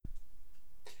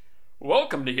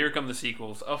Welcome to Here Come the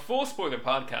Sequels, a full spoiler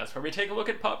podcast where we take a look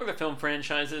at popular film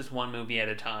franchises one movie at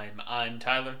a time. I'm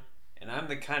Tyler. And I'm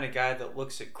the kind of guy that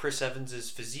looks at Chris Evans'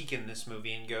 physique in this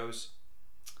movie and goes,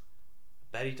 I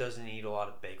bet he doesn't eat a lot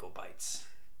of bagel bites.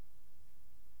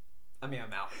 I'm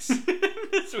Alex.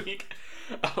 This week,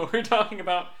 we're talking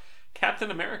about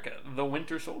Captain America, the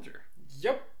Winter Soldier.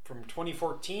 Yep, from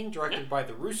 2014, directed by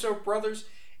the Russo brothers.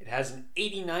 It has an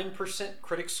 89%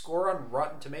 critic score on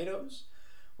Rotten Tomatoes,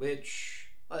 which,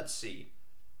 let's see,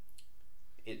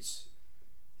 it's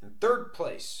in third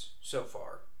place so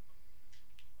far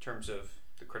in terms of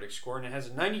the critic score, and it has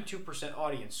a 92%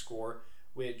 audience score,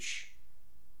 which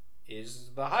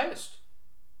is the highest.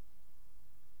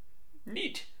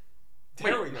 Neat.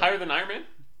 There we go. Higher than Iron Man?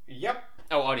 Yep.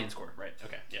 Oh, audience score, right.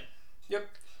 Okay, yeah. Yep.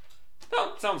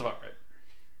 Well, sounds about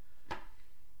right.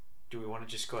 Do we want to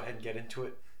just go ahead and get into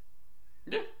it?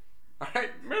 Yeah. Alright,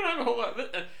 we don't have a whole lot.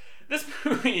 This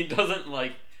movie doesn't,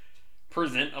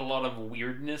 present a lot of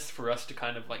weirdness for us to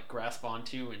kind of, grasp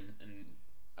onto and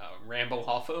ramble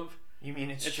off of. You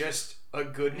mean it's just a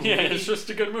good movie? Yeah, it's just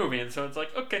a good movie, and so it's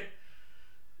like, okay,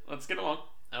 let's get along.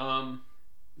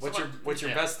 What's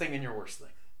your best thing and your worst thing?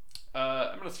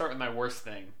 I'm going to start with my worst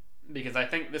thing, because I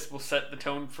think this will set the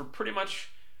tone for pretty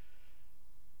much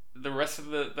the rest of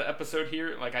the episode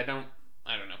here.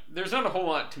 I don't know. There's not a whole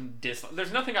lot to dislike.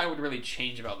 There's nothing I would really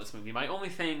change about this movie. My only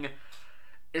thing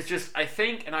is just, I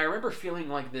think, and I remember feeling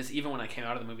like this even when I came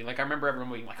out of the movie. I remember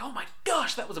everyone being like, oh my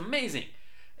gosh, that was amazing.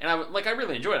 And I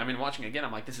really enjoyed it. I mean, watching it again,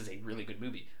 I'm like, this is a really good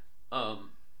movie.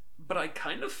 But I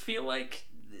kind of feel like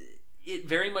it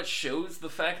very much shows the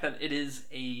fact that it is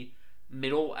a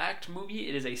middle act movie.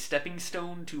 It is a stepping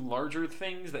stone to larger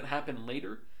things that happen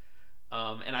later.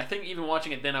 And I think even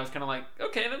watching it then, I was kind of like,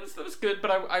 okay, that was good,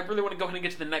 but I really want to go ahead and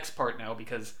get to the next part now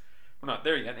because we're not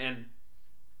there yet. And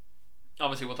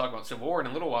obviously we'll talk about Civil War in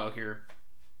a little while here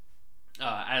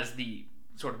as the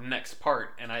sort of next part,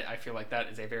 and I feel like that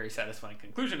is a very satisfying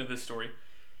conclusion to this story.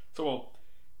 So we'll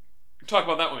talk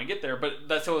about that when we get there, but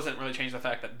that still doesn't really change the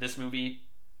fact that this movie,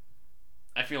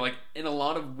 I feel like, in a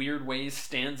lot of weird ways,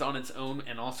 stands on its own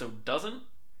and also doesn't,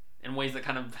 in ways that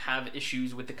kind of have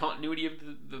issues with the continuity of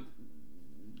the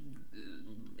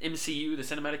MCU, the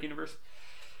cinematic universe.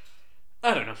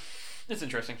 I don't know. It's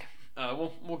interesting.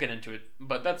 We'll get into it,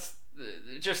 but that's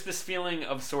just this feeling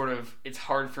of sort of, it's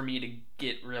hard for me to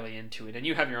get really into it, and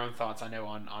you have your own thoughts, I know,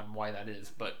 on why that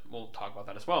is, but we'll talk about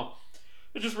that as well.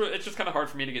 It's just kind of hard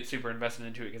for me to get super invested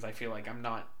into it because I feel like I'm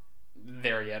not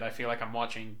there yet. I feel like I'm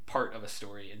watching part of a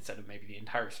story instead of maybe the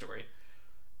entire story.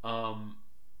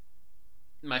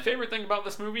 My favorite thing about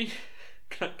this movie,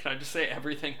 can I just say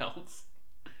everything else?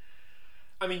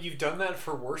 I mean, you've done that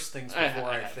for worse things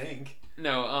before, I think.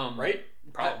 No, right?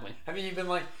 Probably. Haven't you been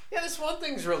like, yeah, this one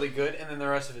thing's really good, and then the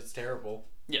rest of it's terrible?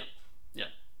 Yeah.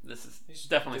 This is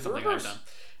definitely something I've done.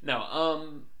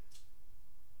 No,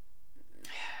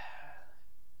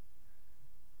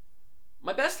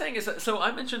 my best thing is that, so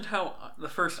I mentioned how the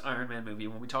first Iron Man movie,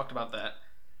 when we talked about that,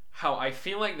 how I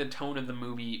feel like the tone of the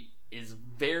movie is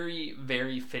very,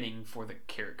 very fitting for the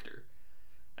character.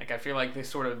 I feel like this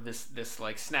sort of this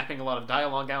snapping a lot of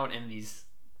dialogue out and these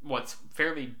what's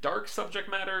fairly dark subject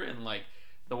matter and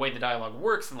the way the dialogue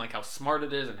works and how smart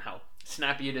it is and how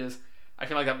snappy it is. I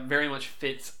feel like that very much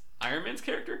fits Iron Man's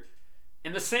character.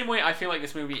 In the same way, I feel like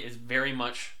this movie is very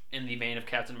much in the vein of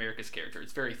Captain America's character.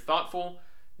 It's very thoughtful.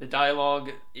 The dialogue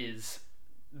is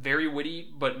very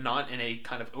witty, but not in a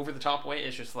kind of over the top way.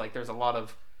 It's just there's a lot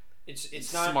of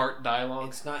It's not smart dialogue.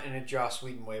 It's not in a Joss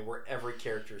Whedon way where every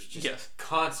character is just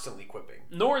constantly quipping.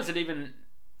 Nor is it even,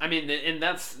 I mean, and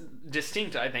that's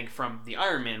distinct, I think, from the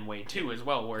Iron Man way too, as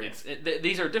well, where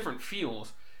these are different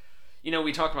feels.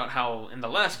 We talked about how in the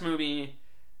last movie,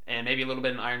 and maybe a little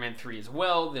bit in Iron Man 3 as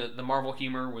well, the Marvel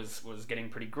humor was getting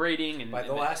pretty grating. And by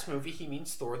the last movie, he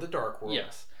means Thor: The Dark World.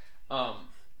 Yes.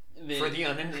 For the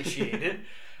uninitiated.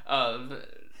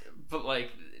 But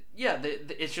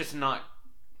it's just not.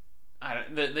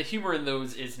 The humor in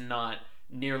those is not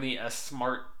nearly as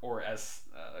smart or as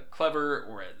clever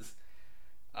or as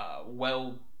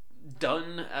well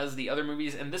done as the other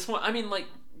movies. And this one, I mean,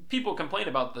 people complain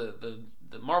about the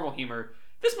Marvel humor.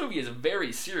 This movie is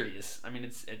very serious. I mean,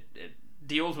 it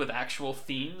deals with actual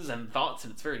themes and thoughts,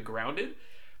 and it's very grounded.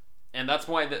 And that's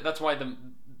why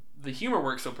the humor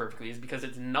works so perfectly, is because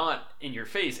it's not in your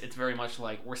face. It's very much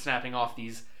we're snapping off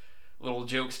these little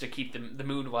jokes to keep the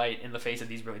mood light in the face of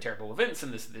these really terrible events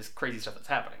and this crazy stuff that's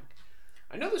happening.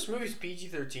 I know this movie's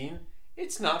PG-13.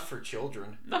 It's not for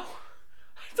children. No.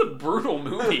 It's a brutal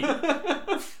movie.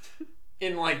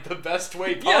 in like the best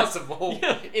way possible.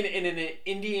 Yeah. In an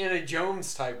Indiana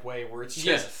Jones type way where it's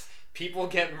just people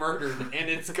get murdered, and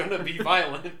it's gonna be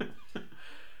violent.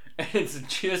 And it's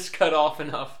just cut off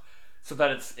enough so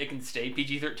that it can stay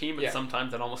PG-13, but Yeah.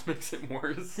 sometimes that almost makes it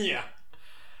worse. Yeah.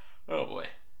 Oh boy.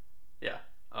 Yeah.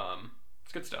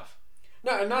 It's good stuff.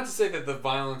 No, not to say that the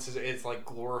violence is like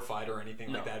glorified or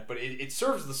anything like that, but it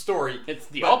serves the story. It's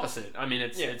the but- opposite. I mean,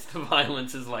 it's the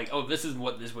violence is like, oh, this is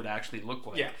what this would actually look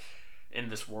like in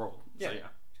this world. Yeah. So, yeah.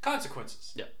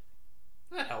 Consequences. Yeah.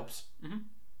 That helps. Mm-hmm.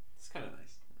 It's kind of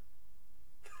nice.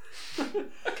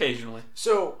 Occasionally.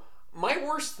 So, my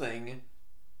worst thing...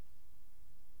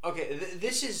 Okay,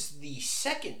 this is the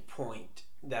second point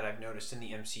that I've noticed in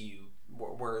the MCU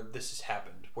where this has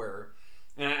happened. Where,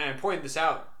 and I pointed this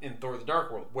out in Thor the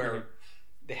Dark World, where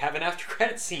they have an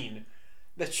after-credit scene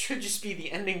that should just be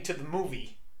the ending to the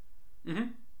movie. Mm-hmm.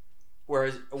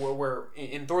 Whereas, where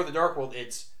in Thor the Dark World,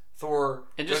 it's Thor...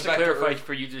 And just goes to back clarify Earth.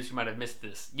 for users who might have missed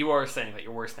this, you are saying that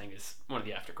your worst thing is one of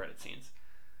the after-credit scenes.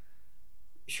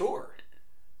 Sure.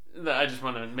 I just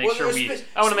want to make Well, sure there's we. spe-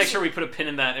 I want to make sure we put a pin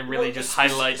in that and really Well, just spec-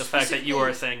 highlight the fact that you are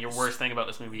specifically- saying your worst thing about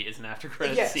this movie is an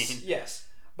after-credit Yes, scene. yes.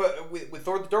 But with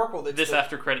Thor the Dark World, it's This the-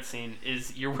 after-credit scene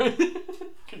is your.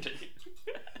 Continue.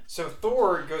 So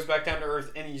Thor goes back down to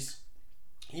Earth and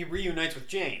he reunites with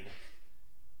Jane.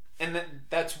 And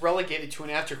that's relegated to an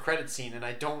after-credit scene, and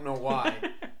I don't know why.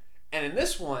 And in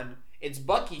this one, it's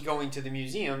Bucky going to the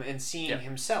museum and seeing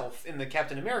himself in the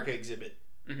Captain America exhibit.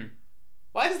 Mm-hmm.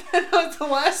 Why is that not the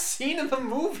last scene of the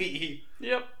movie?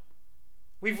 Yep.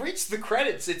 We've reached the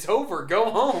credits. It's over.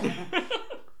 Go home.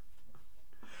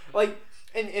 Like,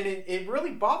 and it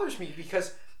really bothers me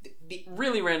because...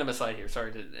 Really random aside here.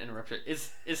 Sorry to interrupt you.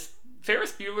 Is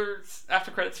Ferris Bueller's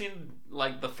after-credit scene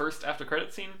like the first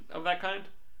after-credit scene of that kind?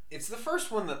 It's the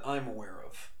first one that I'm aware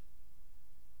of.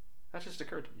 That just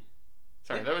occurred to me.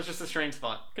 Sorry, Yeah. that was just a strange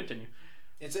thought. Continue.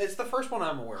 It's the first one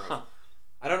I'm aware of. Huh.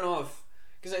 I don't know if...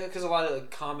 Because a lot of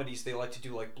comedies, they like to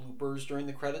do like bloopers during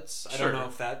the credits. I Sure. don't know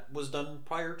if that was done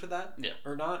prior to that Yeah.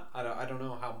 or not. I don't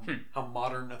know how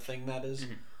modern a thing that is.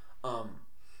 Mhm.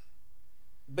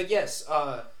 But yes,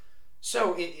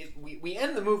 so we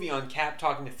end the movie on Cap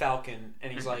talking to Falcon,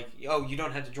 and he's like, "Oh, you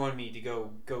don't have to join me to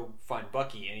go find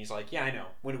Bucky." And he's like, "Yeah, I know.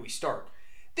 When do we start?"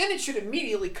 Then it should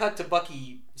immediately cut to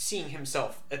Bucky seeing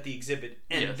himself at the exhibit,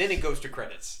 and Yes. then it goes to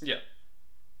credits. Yeah.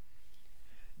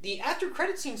 The after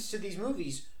credit scenes to these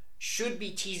movies should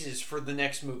be teases for the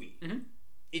next movie. Mm-hmm.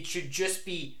 It should just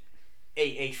be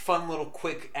a fun little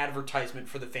quick advertisement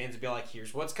for the fans to be like,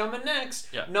 here's what's coming next.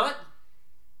 Yeah. Not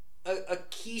a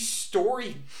key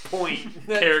story point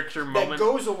that, Character that moment.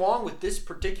 goes along with this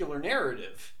particular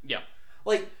narrative. Yeah.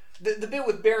 Like the bit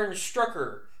with Baron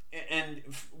Strucker and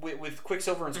with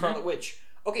Quicksilver and Scarlet Witch.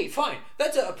 Okay, fine.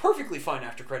 That's a perfectly fine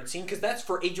after credit scene because that's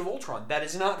for Age of Ultron. That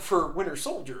is not for Winter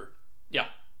Soldier. Yeah.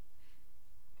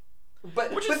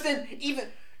 But then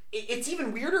it's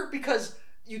even weirder because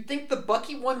you'd think the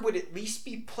Bucky one would at least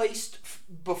be placed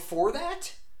before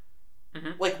that.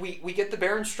 Mhm. Like we get the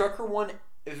Baron Strucker one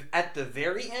at the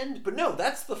very end, but no,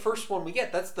 that's the first one we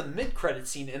get. That's the mid-credit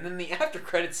scene, and then the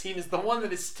after-credit scene is the one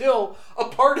that is still a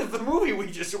part of the movie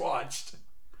we just watched.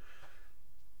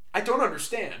 I don't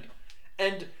understand.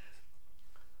 And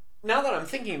now that I'm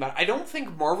thinking about it, I don't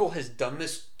think Marvel has done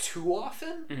this too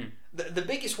often. Mm-hmm. The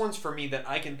biggest ones for me that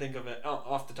I can think of it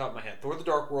off the top of my head: Thor: The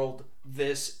Dark World,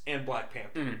 this, and Black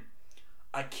Panther. Mm-hmm.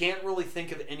 I can't really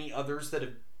think of any others that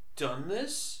have done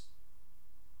this.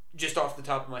 Just off the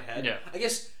top of my head, Yeah. I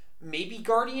guess maybe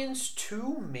Guardians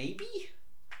 2, maybe.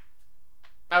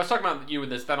 I was talking about you with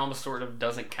this. That almost sort of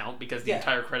doesn't count because the Yeah.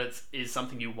 entire credits is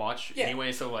something you watch Yeah.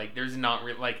 anyway. So like, there's not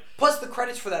really like Plus, the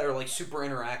credits for that are like super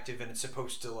interactive, and it's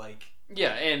supposed to like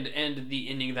yeah, and the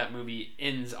ending of that movie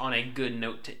ends on a good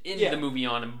note to end Yeah. the movie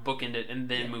on and bookend it, and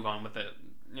then Yeah. move on with it.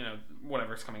 You know,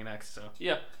 whatever's coming next. So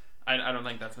yeah, I don't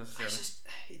think that's necessarily.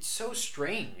 it's so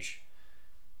strange.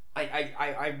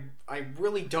 I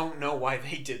really don't know why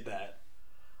they did that.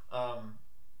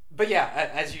 But yeah,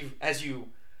 as you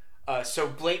so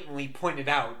blatantly pointed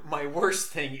out, my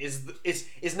worst thing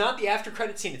is not the after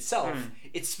credit scene itself.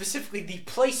 It's specifically the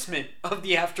placement of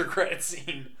the after credit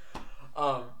scene.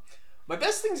 My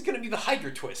best thing is going to be the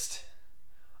Hydra twist.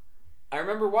 I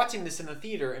remember watching this in the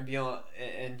theater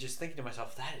and just thinking to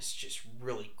myself, that is just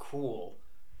really cool,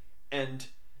 and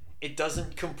it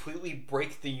doesn't completely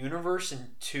break the universe in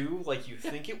two like you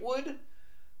think it would.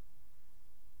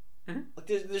 Mm-hmm. Like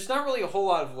there's not really a whole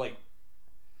lot of like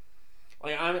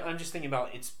I'm just thinking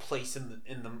about its place in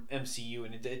the MCU,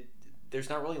 and there's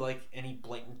not really like any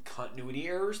blatant continuity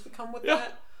errors that come with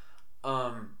that.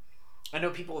 I know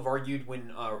people have argued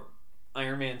when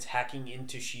Iron Man's hacking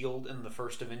into S.H.I.E.L.D. in the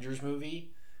first Avengers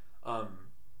movie, and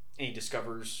he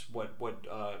discovers what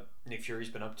Nick Fury's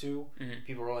been up to, Mhm.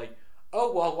 people are like,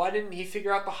 oh, well, why didn't he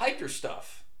figure out the Hydra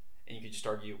stuff? And you could just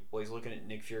argue, well, he's looking at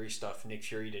Nick Fury stuff. Nick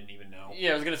Fury didn't even know.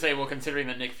 Yeah, I was gonna say, well, considering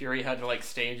that Nick Fury had to like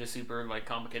stage a super like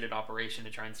complicated operation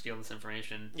to try and steal this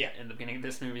information, Yeah. in the beginning of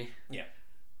this movie, Yeah.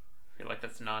 I feel like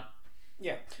that's not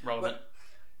Yeah. relevant. But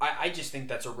I just think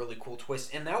that's a really cool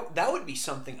twist. And that would be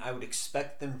something I would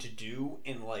expect them to do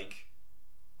in, like,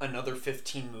 another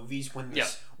 15 movies when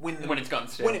this... When it's gotten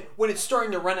stale. When it's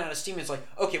starting to run out of steam, it's like,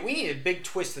 okay, we need a big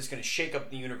twist that's going to shake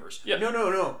up the universe. Yeah.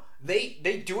 No.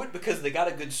 They do it because they got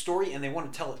a good story and they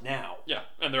want to tell it now. Yeah,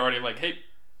 and they're already like, hey,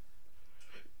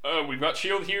 we've got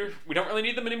S.H.I.E.L.D. here. We don't really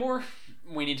need them anymore.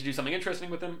 We need to do something interesting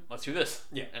with them. Let's do this.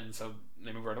 Yeah. And so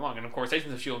they move right along. And of course,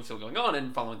 Agents of S.H.I.E.L.D. is still going on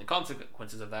and following the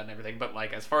consequences of that and everything. But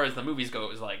like, as far as the movies go, it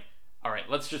was like, all right,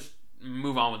 let's just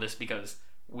move on with this because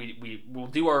we'll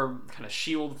do our kind of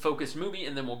S.H.I.E.L.D. focused movie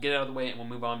and then we'll get out of the way and we'll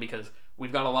move on because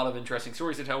we've got a lot of interesting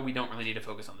stories to tell. We don't really need to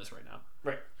focus on this right now.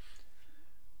 Right.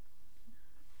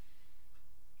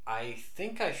 I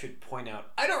think I should point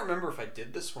out, I don't remember if I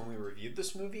did this when we reviewed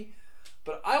this movie,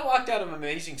 but I walked out of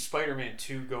Amazing Spider-Man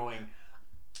 2 going,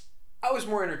 I was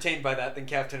more entertained by that than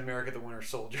Captain America the Winter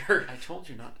Soldier. I told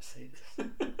you not to say this.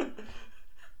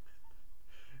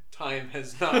 Time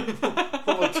has not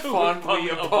looked fondly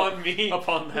upon me.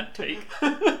 Upon that take.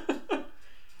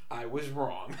 I was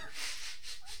wrong.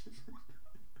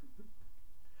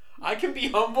 I can be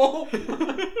humble.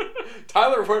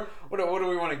 Tyler, what do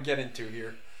we want to get into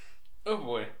here? Oh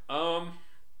boy.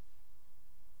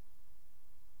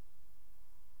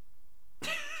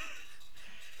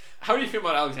 How do you feel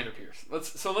about Alexander Pierce?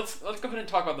 Let's go ahead and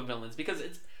talk about the villains because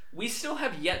we still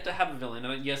have yet to have a villain.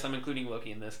 And yes, I'm including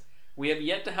Loki in this. We have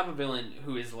yet to have a villain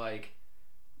who is like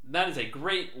that is a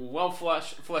great, well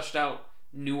fleshed out,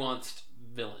 nuanced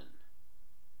villain.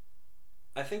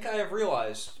 I think I have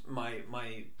realized my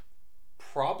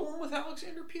problem with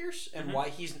Alexander Pierce and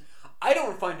why I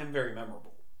don't find him very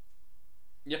memorable.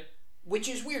 Yep. Which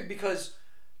is weird because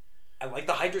I like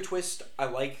the Hydra twist. I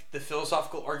like the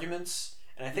philosophical arguments.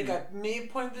 And I think I may have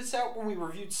pointed this out when we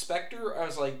reviewed Spectre. I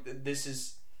was like, this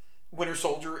is... Winter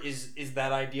Soldier is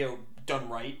that idea done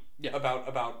right. Yeah.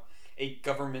 About a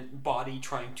government body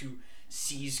trying to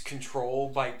seize control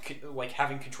by like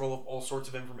having control of all sorts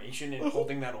of information and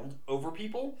holding that over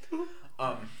people.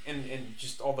 And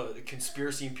just all the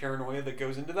conspiracy and paranoia that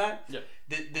goes into that. Yeah.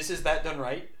 This is that done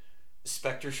right.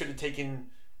 Spectre should have taken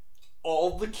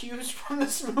all the cues from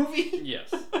this movie.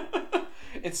 Yes.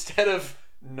 Instead of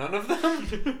none of them.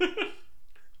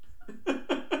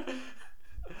 I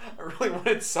really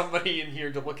wanted somebody in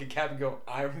here to look at Cap and go,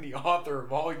 I'm the author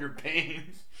of all your pain.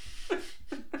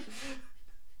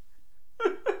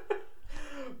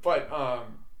 But,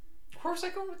 where was I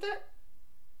going with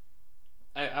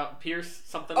that? Pierce,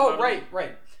 something Oh, about him?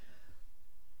 right.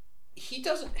 He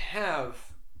doesn't have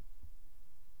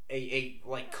a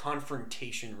like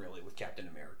confrontation really with Captain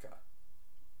America.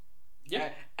 Yeah.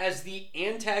 As the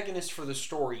antagonist for the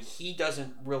story, he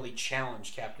doesn't really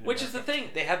challenge Captain Which America. is the thing.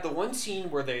 They have the one scene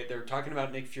where they're talking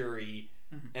about Nick Fury,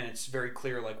 and it's very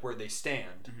clear like where they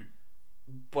stand.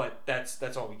 But that's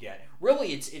all we get.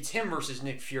 Really, it's him versus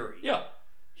Nick Fury. Yeah.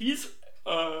 He's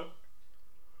almost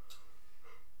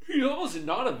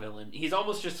not a villain. He's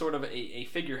almost just sort of a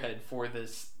figurehead for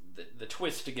this the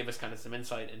twist to give us kind of some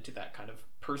insight into that kind of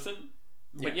person.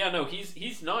 But yeah, no,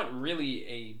 he's not really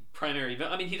a primary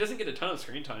villain. I mean, he doesn't get a ton of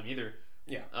screen time either.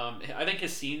 Yeah. I think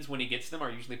his scenes when he gets them are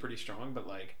usually pretty strong, but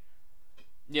like,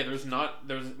 yeah,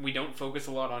 we don't focus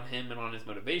a lot on him and on his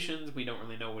motivations. We don't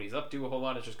really know what he's up to a whole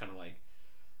lot. It's just kind of like,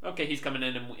 okay, he's coming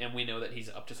in and we know that he's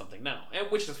up to something now, and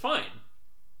which is fine.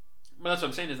 But that's what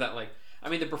I'm saying is that like, I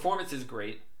mean, the performance is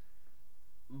great,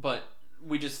 but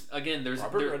we just again there's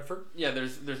Redford. Yeah,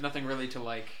 there's nothing really to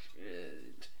like.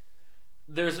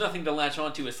 There's nothing to latch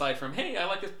onto aside from, hey, I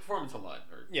like this performance a lot,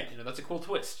 or that's a cool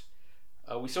twist.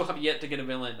 We still have yet to get a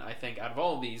villain, I think, out of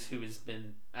all of these who has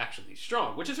been actually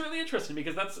strong, which is really interesting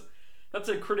because that's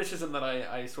a criticism that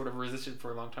I sort of resisted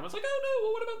for a long time. I was like, oh no,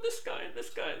 well, what about this guy and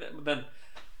this guy? But then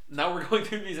now we're going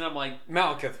through these, and I'm like,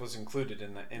 Malekith was included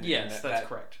in that. Yes, that's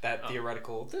correct. That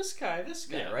theoretical this guy,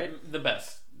 right? The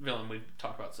best villain we've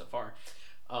talked about so far.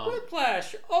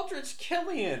 Whiplash, Aldrich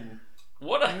Killian,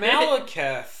 what a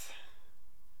Malekith.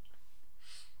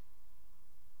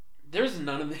 There's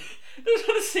not a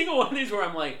single one of these where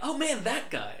I'm like, oh man, that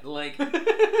guy. Like,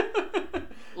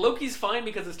 Loki's fine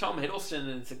because it's Tom Hiddleston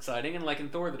and it's exciting, and like in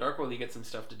Thor: The Dark World, you get some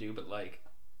stuff to do, but like,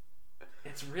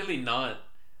 it's really not.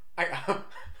 I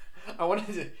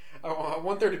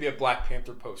want there to be a Black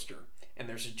Panther poster, and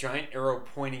there's a giant arrow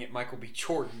pointing at Michael B.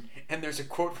 Jordan, and there's a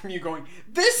quote from you going,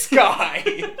 "This guy."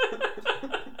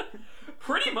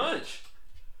 Pretty much.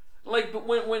 Like, but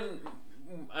when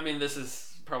I mean, this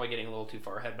is probably getting a little too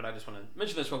far ahead, but I just want to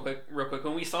mention this real quick.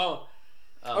 When we saw,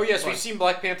 oh yes, we've seen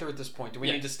Black Panther at this point. Do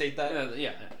we need to state that?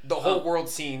 Yeah. The whole world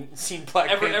seen Black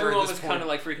Panther. Everyone at this was point. kind of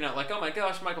like freaking out, like, oh my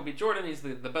gosh, Michael B. Jordan, he's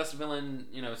the best villain,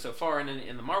 so far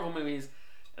in the Marvel movies.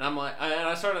 And I'm like,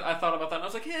 I thought about that, and I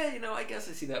was like, yeah, I guess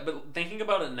I see that. But thinking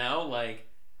about it now, like,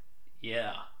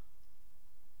 yeah,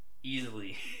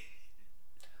 easily.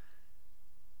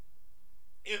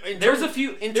 There's a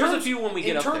few when we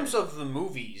get up there. In terms of the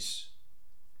movies,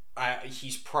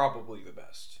 he's probably the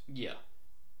best. Yeah.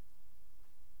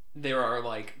 There are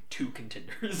like 2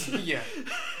 contenders. Yeah.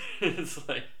 It's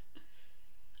like,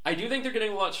 I do think they're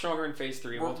getting a lot stronger in Phase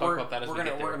 3. We'll talk about that as we get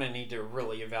there. We're gonna need to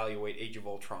really evaluate Age of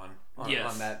Ultron on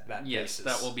that yes,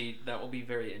 basis. that will be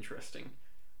very interesting.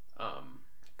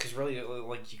 Because really,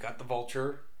 like, you got the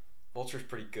Vulture. Vulture's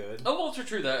pretty good. Oh, Vulture,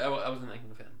 true. That I wasn't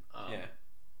thinking of him. Yeah.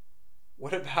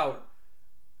 What about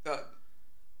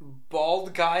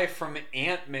bald guy from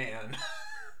Ant-Man?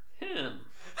 Him.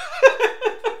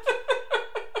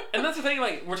 And that's the thing,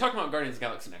 like, we're talking about Guardians of the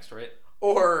Galaxy next, right?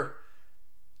 Or,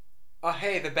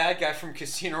 hey, the bad guy from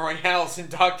Casino Royale's in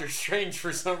Doctor Strange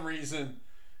for some reason.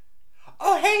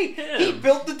 Oh, hey, he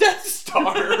built the Death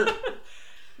Star.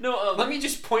 No, let me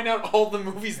just point out all the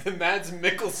movies that Mads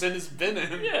Mikkelsen has been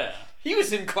in. Yeah. He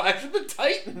was in Clash of the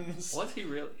Titans. Was he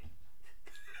really?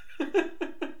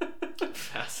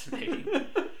 Fascinating.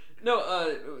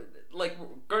 No, like,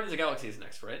 Guardians of the Galaxy is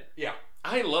next, right? Yeah.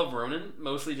 I love Ronan,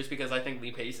 mostly just because I think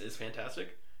Lee Pace is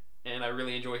fantastic, and I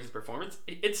really enjoy his performance.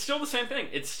 It's still the same thing.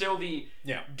 It's still the,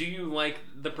 do you like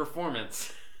the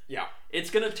performance? Yeah. It's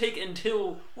going to take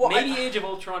until maybe Age of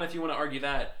Ultron, if you want to argue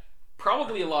that,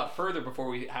 probably a lot further before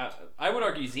we have... I would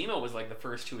argue Zemo was like the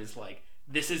first who is like,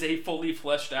 this is a fully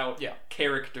fleshed out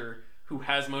character who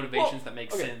has motivations that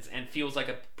make sense and feels like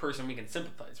a person we can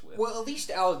sympathize with. Well, at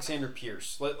least Alexander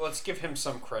Pierce. Let's give him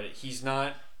some credit. He's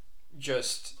not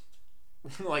just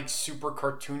like super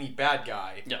cartoony bad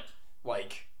guy. Yeah.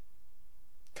 Like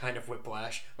kind of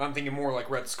Whiplash. But I'm thinking more like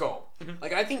Red Skull. Mm-hmm.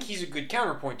 Like, I think he's a good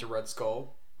counterpoint to Red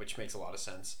Skull, which makes a lot of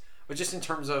sense. But just in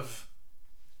terms of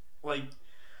like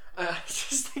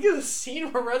just think of the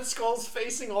scene where Red Skull's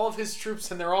facing all of his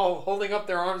troops and they're all holding up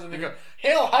their arms and they go,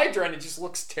 "Hail Hydra," and it just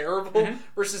looks terrible.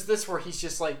 Versus this where he's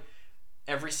just like,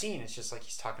 every scene it's just like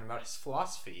he's talking about his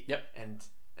philosophy. Yep. And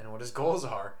what his goals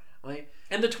are. Like,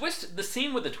 and the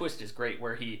scene with the twist is great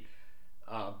where he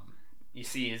you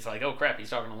see he's like, oh crap, he's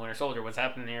talking to Winter Soldier, what's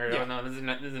happening here? Oh no, this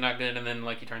is not good. And then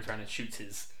like he turns around and shoots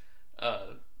his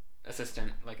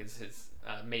assistant, like his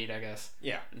maid, I guess.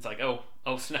 Yeah. It's like, oh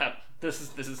snap, this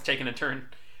is taking a turn.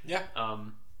 Yeah.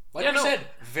 Like I said,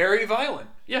 very violent.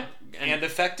 Yeah. And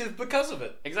effective because of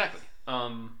it. Exactly.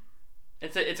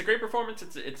 It's a great performance.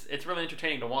 It's really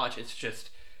entertaining to watch. It's just,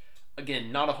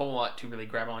 again, not a whole lot to really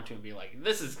grab onto and be like,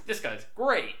 this guy's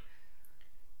great.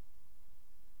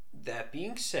 That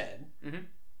being said,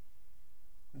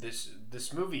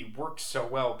 this movie works so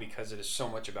well because it is so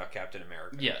much about Captain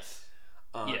America. Yes.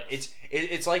 Yes.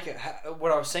 It's like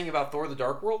what I was saying about Thor: The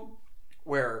Dark World,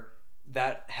 where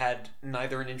that had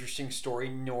neither an interesting story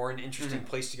nor an interesting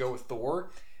place to go with Thor,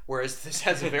 whereas this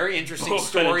has a very interesting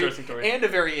story and a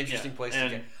very interesting place to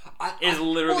go.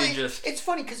 It's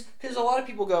funny because a lot of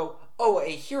people go, oh, a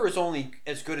hero is only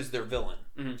as good as their villain.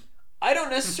 I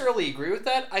don't necessarily agree with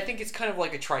that. I think it's kind of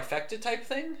like a trifecta type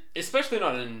thing. Especially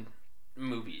not in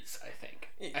movies, I think.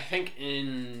 I think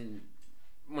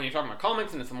when you're talking about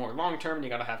comics and it's more long term, you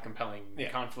gotta have compelling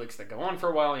conflicts that go on for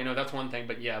a while, that's one thing.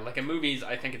 But yeah, like in movies,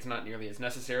 I think it's not nearly as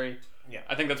necessary. Yeah.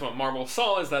 I think that's what Marvel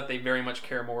saw, is that they very much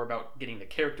care more about getting the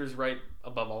characters right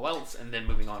above all else and then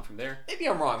moving on from there. Maybe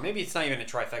I'm wrong. Maybe it's not even a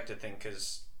trifecta thing,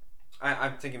 because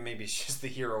I'm thinking maybe it's just the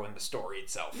hero and the story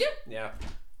itself. Yeah.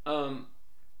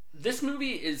 This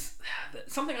movie is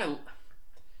something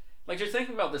like, just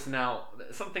thinking about this now,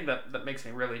 something that makes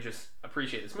me really just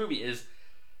appreciate this movie is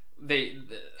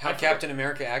how Captain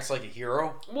America acts like a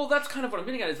hero. Well, that's kind of what I'm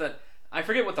getting at, is that I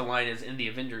forget what the line is in the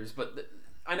Avengers, but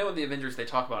I know in the Avengers they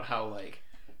talk about how like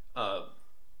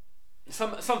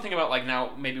something about like,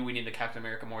 now maybe we need the Captain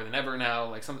America more than ever now,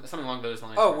 like something along those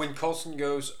lines. Oh, when Coulson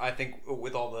goes, I think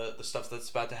with all the stuff that's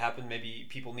about to happen, maybe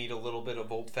people need a little bit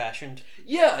of old fashioned.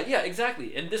 Yeah,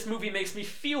 exactly. And this movie makes me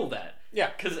feel that. Yeah,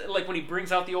 because like when he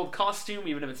brings out the old costume,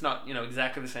 even if it's not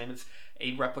exactly the same, it's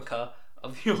a replica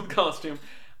of the old costume.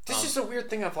 This is a weird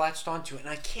thing I've latched onto, and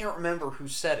I can't remember who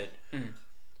said it.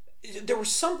 There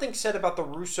was something said about the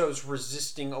Russos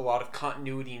resisting a lot of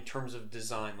continuity in terms of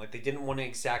design. Like, they didn't want to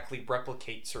exactly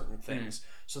replicate certain things.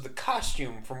 So the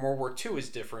costume from World War II is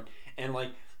different. And, like,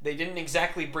 they didn't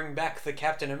exactly bring back the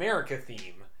Captain America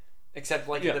theme. except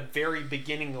like at the very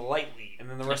beginning lightly, and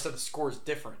then the rest of the score is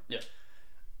different. Yeah.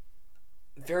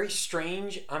 Very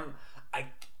strange.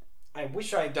 I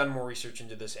wish I had done more research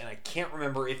into this, and I can't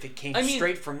remember if it came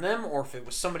straight from them or if it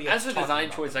was somebody else. As a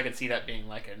design choice, I could see that being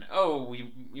like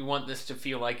we want this to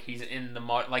feel like he's in the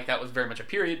like that was very much a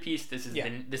period piece. This is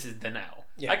the now.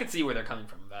 Yeah. I could see where they're coming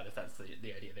from with that, if that's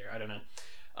the idea there. I don't know,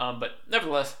 but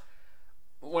nevertheless,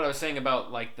 what I was saying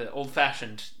about like the old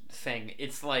fashioned thing,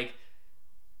 it's like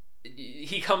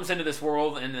he comes into this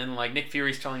world, and then like Nick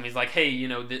Fury's telling me, he's like, hey, you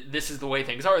know, this is the way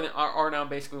things are now,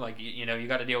 basically, like, you know, you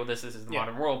got to deal with this is the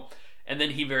modern world. And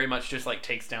then he very much just like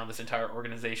takes down this entire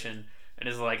organization and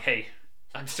is like, hey,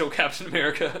 I'm still Captain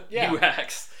America, you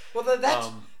hacks. Well,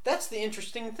 that's the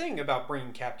interesting thing about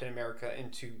bringing Captain America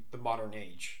into the modern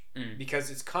age, because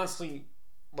it's constantly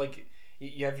like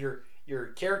you have your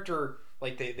character,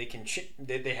 like they can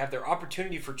they have their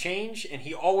opportunity for change, and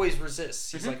he always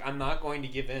resists. He's like, I'm not going to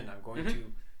give in. I'm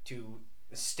going to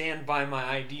stand by my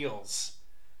ideals,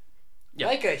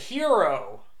 like a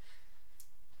hero.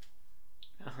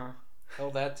 Tell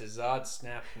that to Zod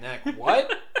Snap Neck.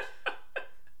 What?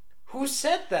 Who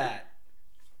said that?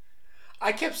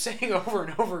 I kept saying over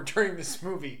and over during this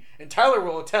movie, and Tyler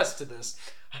will attest to this.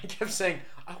 I kept saying,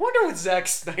 I wonder what Zack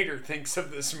Snyder thinks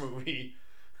of this movie.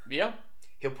 Yeah.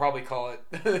 He'll probably call it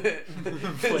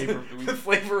Flavor of the Week. The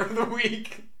Flavor of the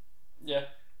Week. Yeah.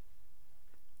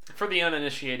 For the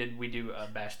uninitiated, we do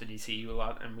bash the DCU a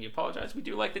lot, and we apologize. We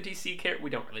do like the DC characters. We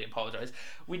don't really apologize.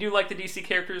 We do like the DC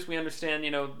characters. We understand,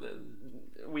 you know,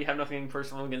 we have nothing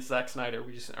personal against Zack Snyder.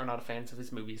 We just are not fans of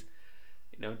his movies.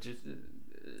 You know, just...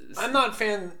 I'm not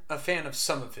a fan of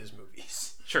some of his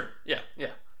movies. Sure, yeah.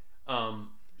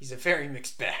 He's a very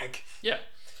mixed bag. Yeah.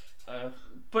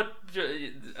 But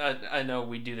I know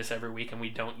we do this every week, and we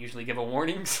don't usually give a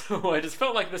warning, so I just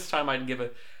felt like this time I'd give a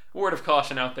word of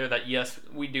caution out there that yes,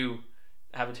 we do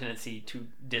have a tendency to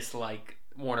dislike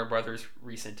Warner Brothers'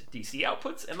 recent DC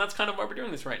outputs, and that's kind of why we're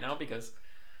doing this right now, because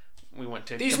we want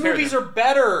to These movies are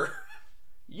better!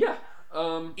 Yeah.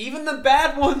 Even the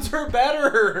bad ones are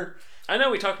better! I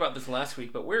know we talked about this last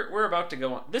week, but we're about to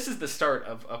go on. This is the start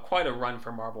of quite a run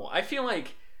for Marvel. I feel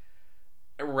like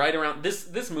right around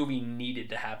this movie needed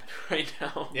to happen right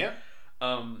now. Yeah.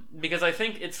 Because I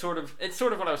think it's sort of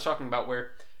what I was talking about,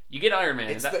 where you get Iron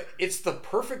Man. It's the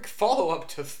perfect follow-up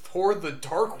to Thor: The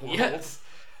Dark World. Yes.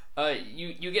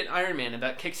 You get Iron Man, and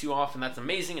that kicks you off, and that's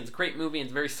amazing. It's a great movie, and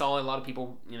it's very solid. A lot of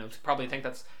people, you know, probably think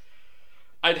that's...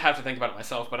 I'd have to think about it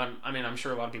myself, but I'm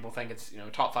sure a lot of people think it's, you know,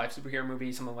 top 5 superhero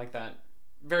movie, something like that.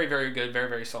 Very, very good, very,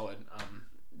 very solid.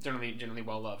 Generally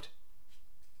well loved.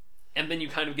 And then you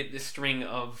kind of get this string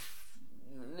of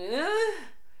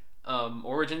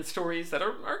origin stories that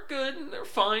are good, and they're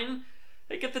fine.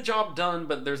 They get the job done,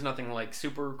 but there's nothing like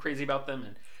super crazy about them.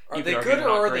 And are they good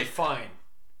or are they fine?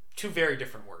 Two very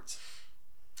different words.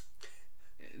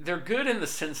 They're good in the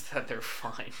sense that they're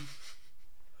fine.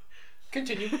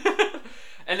 Continue.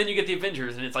 And then you get the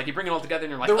Avengers, and it's like you bring it all together,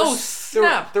 and you're like,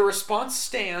 snap! The response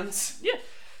stands. Yeah.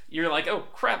 You're like, oh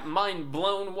crap, mind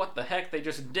blown, what the heck, they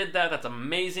just did that, that's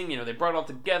amazing, you know, they brought it all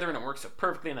together, and it works so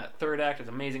perfectly, and that third act is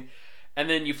amazing. And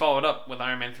then you follow it up with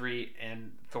Iron Man 3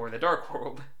 and Thor: The Dark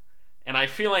World. And I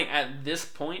feel like at this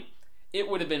point, it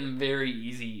would have been very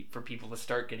easy for people to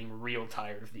start getting real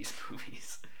tired of these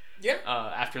movies. Yeah.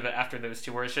 After those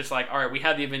two, where it's just like, all right, we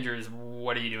had the Avengers,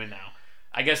 what are you doing now?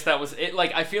 I guess that was it.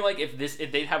 Like, I feel like if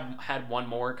they'd have had one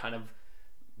more kind of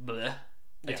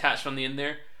attached on the end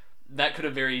there, that could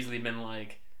have very easily been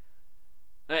like...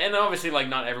 And obviously, like,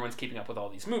 not everyone's keeping up with all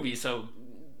these movies, so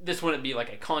this wouldn't be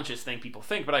like a conscious thing people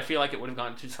think, but I feel like it would have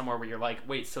gone to somewhere where you're like,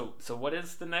 wait, so what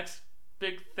is the next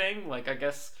big thing? Like, I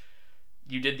guess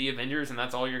you did the Avengers, and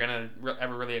that's all you're gonna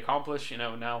ever really accomplish, you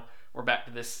know, now we're back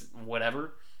to this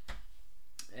whatever.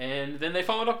 And then they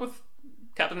followed up with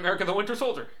Captain America: The Winter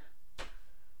Soldier.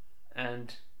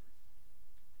 And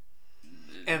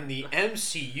the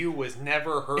MCU was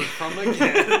never heard from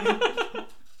again.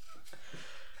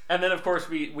 And then, of course,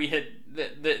 we hit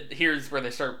here's where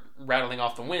they start rattling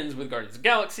off the wins with Guardians of the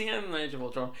Galaxy and Age of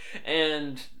Ultron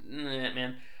and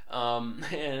Ant-Man.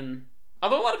 And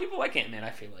although a lot of people like Ant-Man, I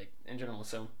feel like, in general,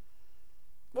 so...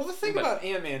 Well, the thing about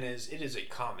Ant-Man is it is a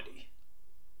comedy.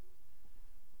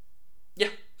 Yeah.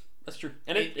 That's true,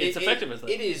 and it's effective as that.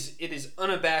 It is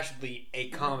unabashedly a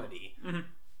comedy,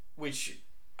 which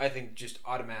I think just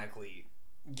automatically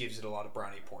gives it a lot of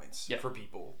brownie points for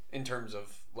people in terms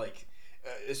of like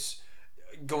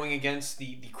going against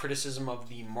the criticism of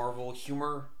the Marvel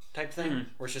humor type thing,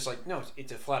 where it's just like, no,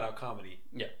 it's a flat out comedy.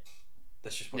 Yeah,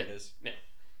 that's just what it is. Yeah,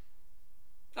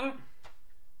 I don't know.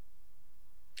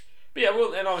 But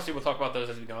yeah, and obviously we'll talk about those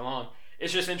as we go along.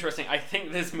 it's just interesting. I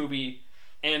think this movie,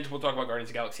 and we'll talk about Guardians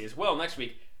of the Galaxy as well next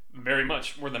week, very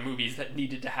much were the movies that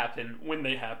needed to happen when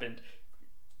they happened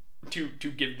to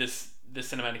give this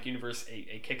cinematic universe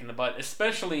a kick in the butt,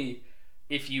 especially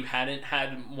if you hadn't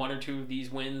had one or two of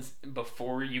these wins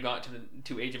before you got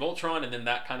to Age of Ultron, and then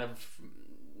that kind of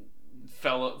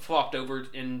flopped over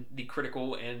in the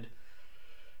critical and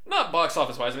not box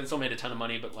office wise, but it still made a ton of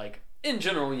money, but like in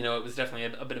general, you know, it was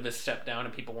definitely a bit of a step down,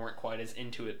 and people weren't quite as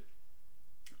into it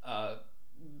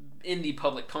in the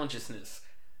public consciousness.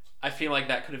 I feel like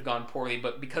that could have gone poorly,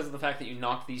 but because of the fact that you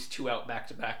knocked these two out back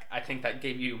to back, I think that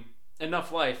gave you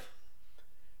enough life.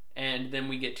 And then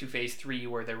we get to phase 3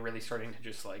 where they're really starting to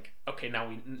just like, okay, now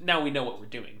we know what we're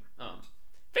doing.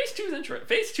 Phase 2 is interesting.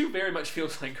 Phase 2 very much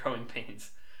feels like Growing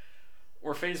Pains.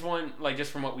 Or phase 1, like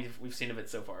just from what we've seen of it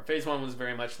so far. Phase 1 was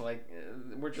very much like,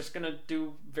 we're just going to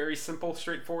do very simple,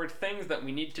 straightforward things that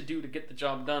we need to do to get the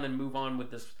job done and move on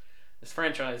with this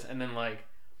franchise. And then like,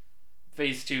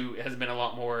 phase 2 has been a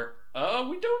lot more,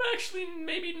 we don't actually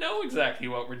maybe know exactly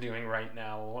what we're doing right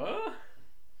now.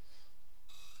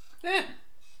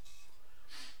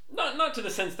 Not to the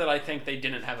sense that I think they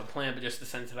didn't have a plan, but just the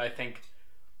sense that I think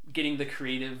getting the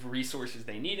creative resources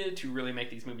they needed to really make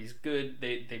these movies good,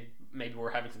 they maybe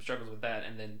were having some struggles with that,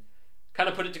 and then kind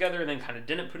of put it together, and then kind of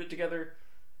didn't put it together,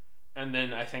 and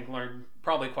then I think learned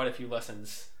probably quite a few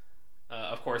lessons.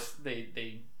 Of course,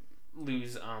 they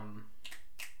lose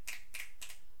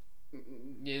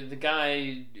the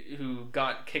guy who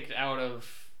got kicked out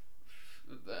of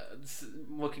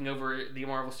looking over the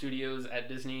Marvel Studios at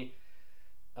Disney.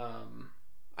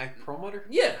 Perlmutter?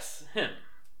 Yes, him.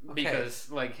 Okay. Because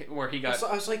like where he got. So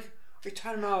I was like, are we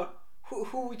talking about who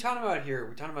are we talking about here? Are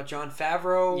we talking about Jon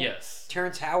Favreau? Yes.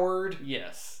 Terrence Howard?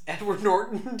 Yes. Edward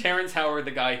Norton? Terrence Howard,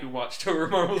 the guy who watched over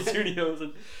Marvel Studios,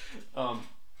 and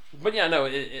but yeah, no,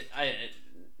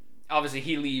 obviously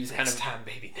he leaves next time,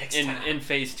 baby, next time. In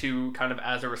phase 2, kind of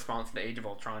as a response to the Age of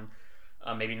Ultron,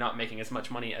 maybe not making as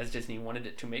much money as Disney wanted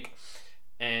it to make,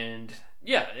 and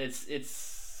yeah, it's.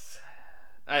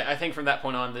 I think from that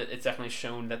point on that it's definitely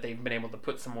shown that they've been able to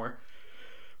put some more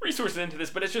resources into this,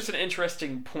 but it's just an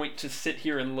interesting point to sit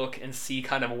here and look and see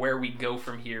kind of where we go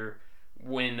from here.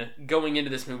 When going into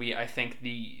this movie, I think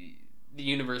the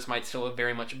universe might still have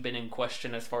very much been in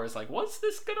question as far as like, what's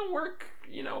this gonna work,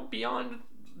 you know, beyond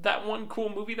that one cool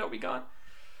movie that we got.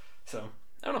 So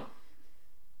I don't know,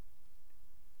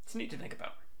 it's neat to think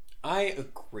about. I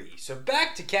agree. So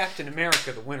back to Captain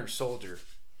America the Winter Soldier.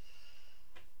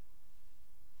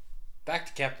 Back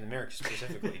to Captain America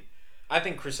specifically. I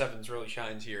think Chris Evans really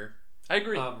shines here. I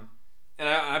agree. And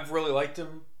I've really liked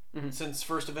him since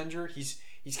First Avenger. He's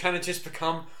kind of just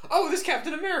become, this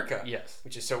Captain America. Yes.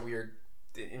 Which is so weird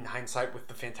in hindsight with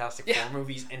the Fantastic Four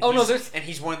movies. And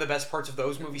he's one of the best parts of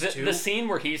those movies too. The scene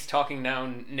where he's talking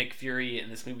down Nick Fury in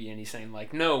this movie and he's saying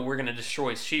like, no, we're going to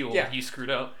destroy S.H.I.E.L.D. Yeah. You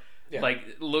screwed up. Yeah.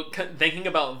 Like, thinking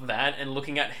about that and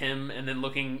looking at him and then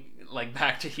looking like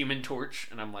back to Human Torch,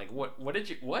 and I'm like, what did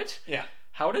you, what? Yeah.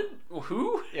 How did,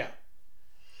 who? Yeah.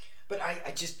 But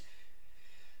I just,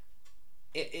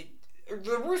 the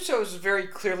Russos very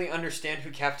clearly understand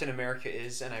who Captain America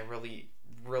is, and I really,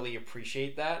 really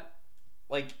appreciate that.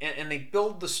 Like, and they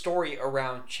build the story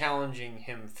around challenging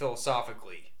him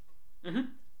philosophically. Mm-hmm.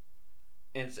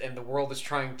 And the world is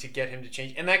trying to get him to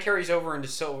change, and that carries over into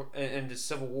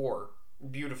Civil War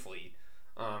beautifully.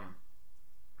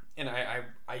 And I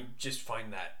just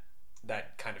find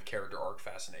that kind of character arc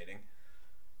fascinating.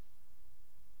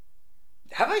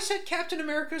 Have I said Captain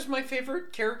America is my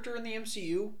favorite character in the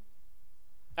MCU?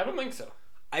 I don't think so.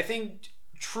 I think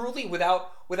truly,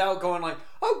 without going like,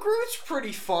 Groot's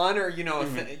pretty fun, or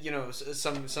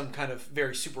some kind of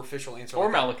very superficial answer.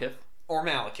 Or like Malekith. Or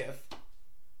Malekith.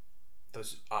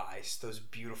 Those eyes, those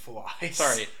beautiful eyes.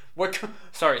 Sorry.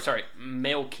 Sorry.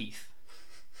 Male Keith.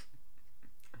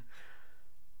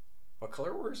 What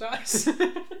color were his eyes?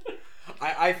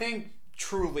 I think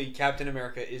truly Captain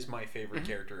America is my favorite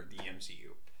character of the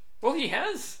MCU. Well, he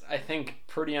has, I think,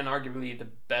 pretty unarguably the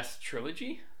best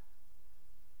trilogy.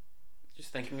 Just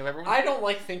thinking of everyone. I don't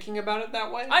like thinking about it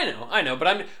that way. I know,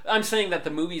 but I'm saying that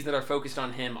the movies that are focused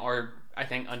on him are, I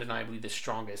think, undeniably the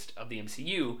strongest of the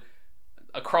MCU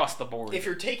across the board. If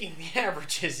you're taking the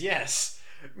averages, yes.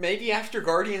 Maybe after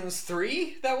Guardians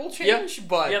 3 that will change,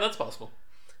 but yeah, that's possible.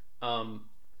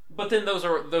 But then those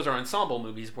are ensemble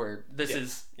movies where this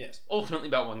is ultimately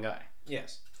about one guy.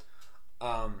 Yes.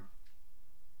 I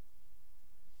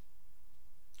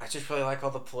just really like all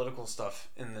the political stuff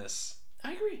in this.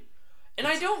 I agree. And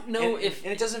I don't know if...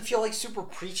 And it doesn't feel like super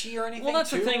preachy or anything, well, that's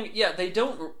too. the thing. Yeah, they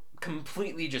don't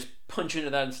completely just punch into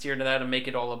that and steer into that and make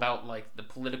it all about like the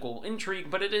political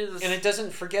intrigue, but it is, and it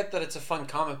doesn't forget that it's a fun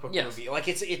comic book movie. Like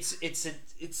it's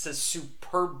a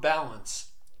superb balance.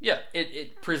 Yeah,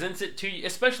 it presents it to you,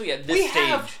 especially at this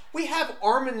stage. We have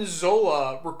Armin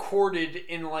Zola recorded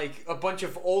in like a bunch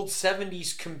of old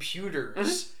 70s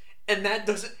computers, and that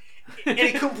doesn't, and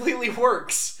it completely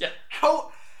works. Yeah.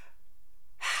 How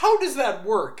does that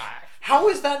work? How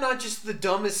is that not just the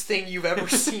dumbest thing you've ever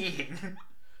seen?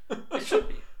 It should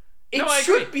be. It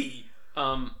should be.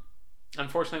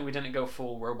 Unfortunately, we didn't go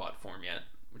full robot form yet,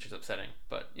 which is upsetting.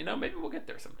 But maybe we'll get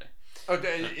there someday. Oh,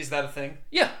 is that a thing?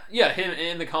 Yeah. Him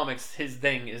in the comics, his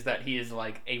thing is that he is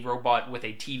like a robot with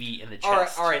a TV in the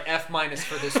chest. All right. F-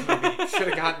 for this movie. Should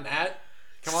have gotten that.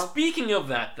 Come on. Speaking of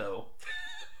that, though,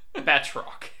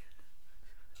 Batroc,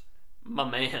 my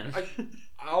man.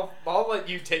 I'll let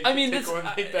you take. I mean,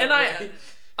 that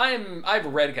I've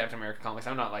read Captain America comics.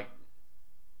 I'm not like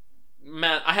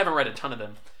Matt. I haven't read a ton of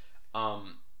them.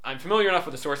 I'm familiar enough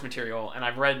with the source material, and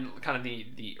I've read kind of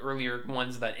the earlier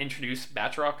ones that introduce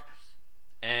Batroc.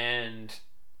 And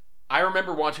I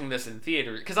remember watching this in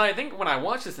theaters because I think when I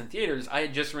watched this in theaters, I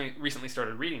had just recently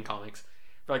started reading comics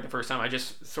for like the first time. I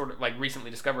just sort of like recently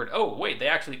discovered, oh wait, they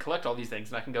actually collect all these things,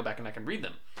 and I can go back and I can read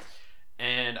them.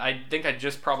 And I think I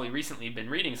just probably recently been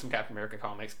reading some Captain America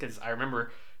comics because I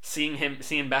remember seeing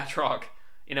Batroc,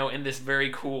 in this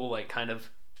very cool, like kind of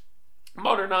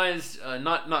modernized,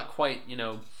 not quite,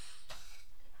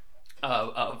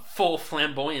 full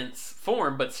flamboyance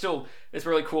form, but still this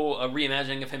really cool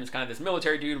reimagining of him as kind of this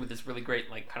military dude with this really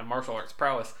great, like, kind of martial arts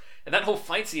prowess. And that whole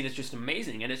fight scene is just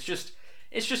amazing, and it's just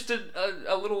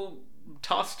a little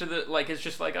toss to the, like, it's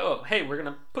just like, oh, hey, we're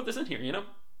gonna put this in here,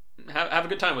 have a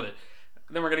good time with it.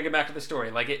 Then we're gonna get back to the story.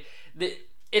 Like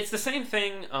it's the same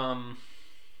thing.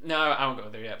 No, I won't go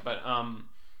there yet. But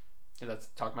that's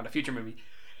talking about a future movie.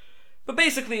 But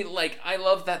basically, like I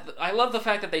love the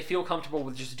fact that they feel comfortable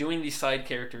with just doing these side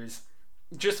characters,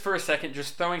 just for a second,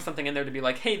 just throwing something in there to be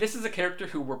like, hey, this is a character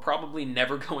who we're probably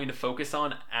never going to focus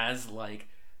on as like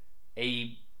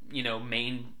a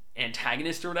main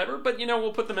antagonist or whatever. But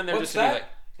we'll put them in there. What's just to be like,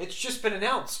 it's just been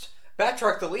announced.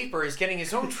 Batroc the Leaper is getting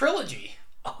his own trilogy.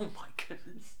 Oh my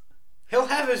goodness. He'll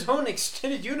have his own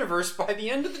extended universe by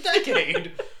the end of the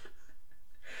decade.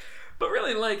 But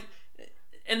really, like,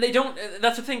 and they don't,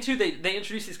 that's the thing too, they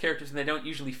introduce these characters and they don't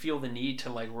usually feel the need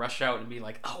to like rush out and be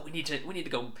like, oh, we need to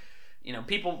go,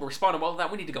 people respond well to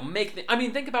that, we need to go I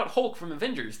mean, think about Hulk from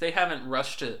Avengers. They haven't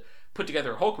rushed to put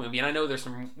together a Hulk movie, and I know there's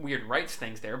some weird rights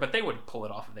things there, but they would pull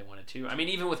it off if they wanted to. I mean,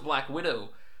 even with Black Widow,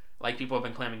 like, people have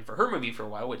been clamoring for her movie for a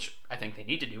while, which I think they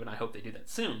need to do, and I hope they do that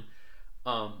soon.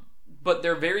 But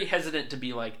they're very hesitant to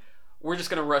be like, we're just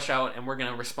going to rush out and we're going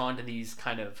to respond to these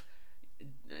kind of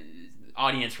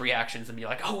audience reactions and be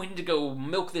like, oh, we need to go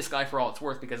milk this guy for all it's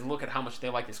worth because look at how much they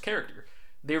like this character.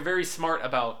 They're very smart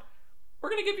about, we're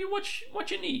going to give you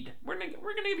what you need. We're going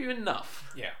to give you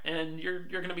enough. Yeah. And you're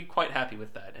going to be quite happy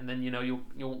with that. And then,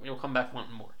 you'll come back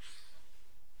wanting more.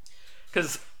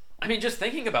 Because, I mean, just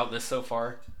thinking about this so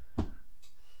far,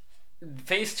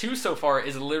 Phase 2 so far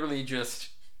is literally just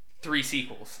 3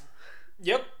 sequels.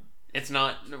 Yep. It's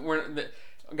not...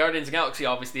 Guardians of the Galaxy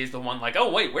obviously is the one like, oh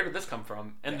wait, where did this come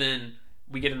from? And then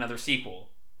we get another sequel.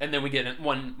 And then we get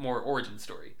one more origin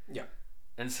story. Yeah.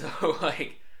 And so,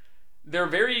 like, they're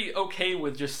very okay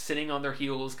with just sitting on their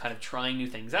heels, kind of trying new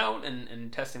things out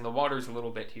and testing the waters a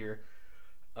little bit here.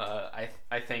 I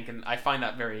think, and I find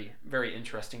that very, very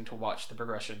interesting to watch the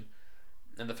progression.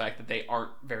 And the fact that they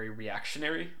aren't very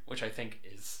reactionary, which I think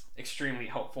is extremely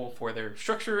helpful for their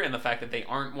structure, and the fact that they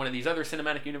aren't one of these other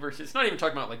cinematic universes, not even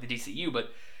talking about like the DCU,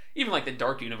 but even like the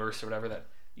Dark Universe or whatever that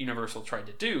Universal tried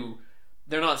to do,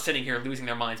 they're not sitting here losing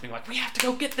their minds being like, we have to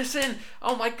go get this in,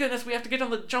 oh my goodness, we have to get on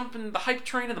the jump and the hype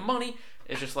train and the money.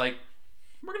 It's just like,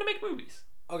 we're gonna make movies.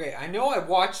 Okay, I know I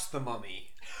watched The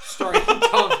Mummy, starring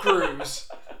Tom Cruise.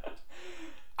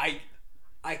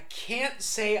 I can't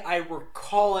say I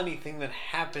recall anything that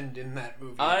happened in that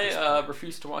movie. I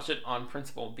refuse to watch it on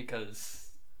principle because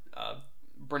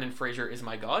Brendan Fraser is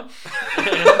my god.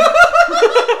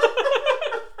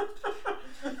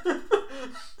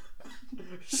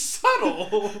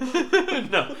 Subtle.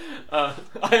 No, I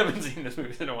haven't seen this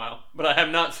movie in a while, but I have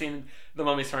not seen The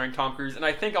Mummy starring Tom Cruise, and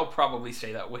I think I'll probably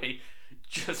stay that way,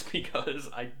 just because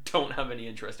I don't have any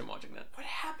interest in watching that. What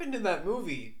happened in that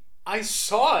movie? I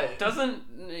saw it. Doesn't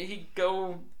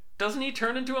he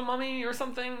turn into a mummy or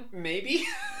something? Maybe.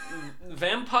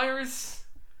 Vampires?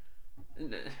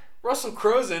 Russell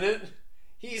Crowe's in it.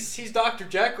 He's Dr.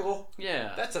 Jekyll.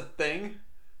 Yeah. That's a thing.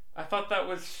 I thought that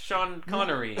was Sean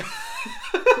Connery.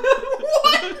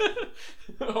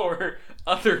 What? Or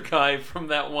other guy from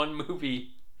that one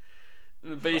movie.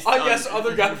 Based I on guess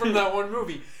other guy from that one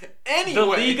movie. Anyway, The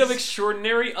League of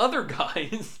Extraordinary Other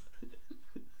Guys.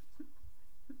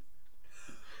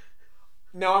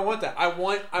 No, I want that. I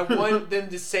want them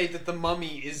to say that The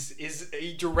Mummy is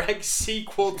a direct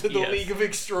sequel to The Yes. League of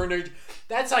Extraordinary.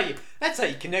 That's how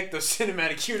you connect those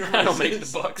cinematic universes. That'll make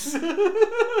the bucks.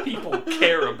 People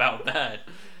care about that.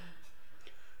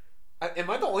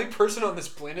 Am I the only person on this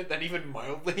planet that even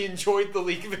mildly enjoyed The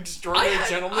League of Extraordinary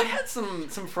Gentlemen? I had some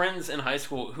friends in high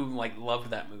school who like loved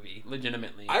that movie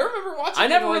legitimately. I remember watching. I it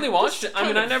never and, really like, watched this it. I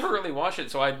mean, kind I of- never really watched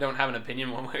it, so I don't have an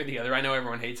opinion one way or the other. I know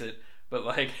everyone hates it, but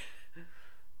like,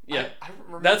 yeah, I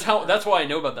remember that's why I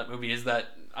know about that movie. Is that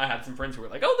I had some friends who were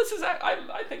like, "Oh, this is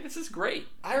I think this is great."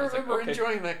 I was like, remember okay.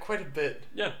 enjoying that quite a bit.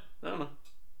 Yeah, I don't know.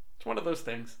 It's one of those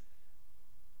things.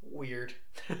 Weird.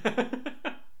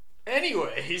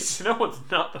 Anyways, No, it's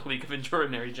not the League of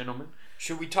Extraordinary Gentlemen.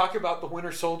 should we talk about the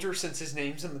Winter Soldier since his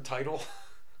name's in the title?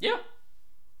 Yeah,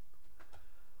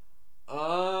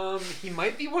 He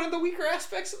might be one of the weaker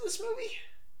aspects of this movie.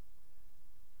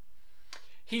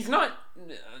 he's not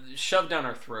shoved down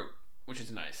our throat, which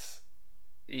is nice.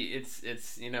 It's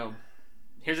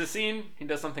here's a scene. He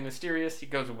does something mysterious. He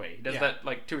goes away. He does that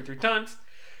like 2 or 3 times.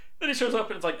 Then he shows up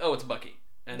and it's like, oh, it's Bucky.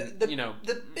 And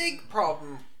The big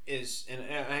problem is, and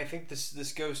I think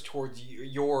this goes towards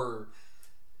your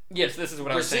yes, this is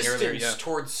what I was saying resistance earlier. Yeah,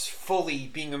 towards fully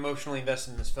being emotionally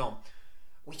invested in this film.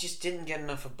 We just didn't get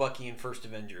enough of Bucky in First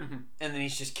Avenger, and then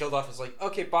he's just killed off as like,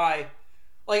 okay, bye.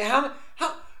 Like how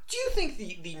do you think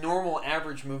the normal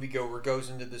average moviegoer goes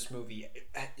into this movie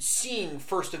seeing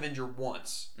First Avenger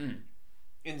once,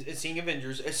 and seeing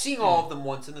Avengers, seeing all of them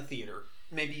once in the theater,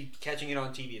 maybe catching it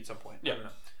on TV at some point? Yeah. I don't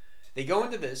know. They go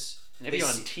into this. maybe they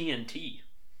on see- TNT.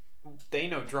 they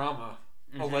know drama,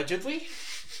 allegedly.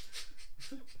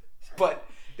 But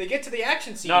they get to the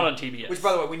action scene. Not on TBS. Which,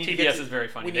 by the way, we need to TBS get to, is very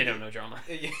funny. we They need don't know drama.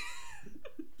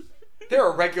 They're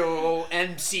a regular old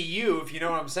MCU, if you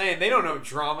know what I'm saying. They don't know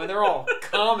drama. They're all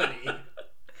comedy.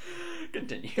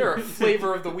 Continue. They're a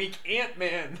flavor of the week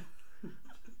Ant-Man.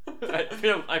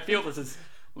 I feel this is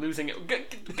losing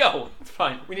it. Go. It's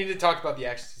fine. We need to talk about the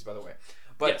action scenes, by the way.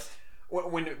 But Yes.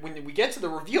 when we get to the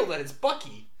reveal that it's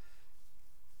Bucky,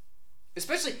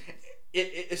 especially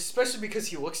because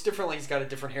he looks differently, he's got a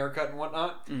different haircut and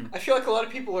whatnot. I feel like a lot of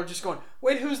people are just going,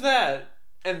 "Wait, who's that?"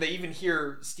 And they even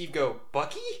hear Steve go,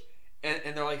 "Bucky,"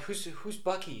 and they're like, "Who's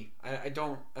Bucky?" I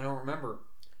don't remember.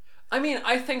 I mean,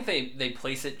 I think they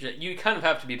place it. You kind of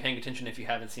have to be paying attention if you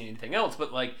haven't seen anything else.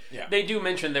 But like, they do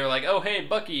mention they're like, oh hey,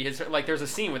 Bucky. Like, there's a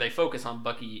scene where they focus on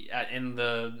Bucky in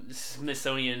the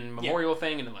Smithsonian Memorial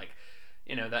thing, and like,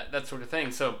 that sort of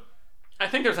thing. So I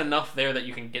think there's enough there that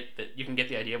you can get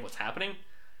the idea of what's happening.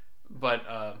 But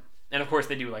and of course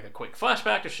they do like a quick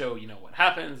flashback to show what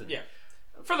happens. And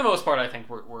for the most part, I think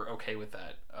we're okay with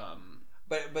that.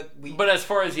 But as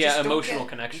far as emotional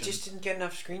connection, we just didn't get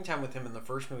enough screen time with him in the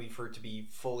first movie for it to be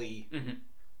fully.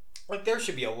 Like, there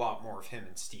should be a lot more of him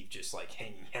and Steve just like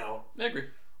hanging out. I agree.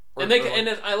 Or, And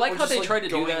I like or how just, they tried to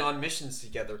do going that on missions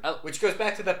together, which goes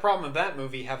back to that problem of that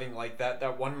movie having like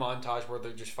that one montage where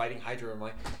they're just fighting Hydra. I'm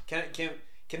like,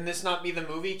 can this not be the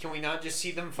movie? Can we not just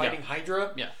see them fighting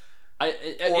Hydra? Yeah.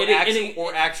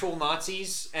 Or actual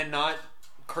Nazis and not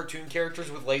cartoon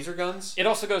characters with laser guns. It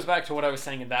also goes back to what I was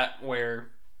saying in that where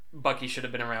Bucky should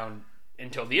have been around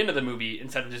until the end of the movie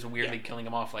instead of just weirdly killing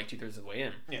him off like 2/3 of the way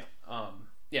in.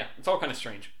 Yeah. It's all kind of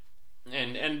strange.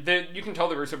 And you can tell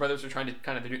the Russo brothers are trying to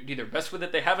kind of do their best with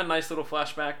it. They have a nice little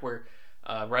flashback where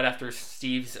right after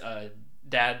Steve's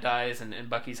dad dies and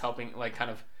Bucky's helping, like,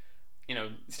 kind of,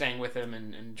 staying with him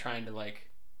and trying to, like...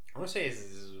 I want to say it's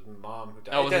his mom who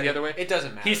died. Oh, was it the other way? It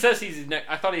doesn't matter. He says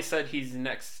I thought he said he's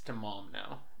next to mom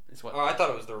now. Is what? Oh, I thought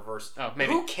it was the reverse. Oh,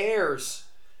 maybe. Who cares?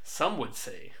 Some would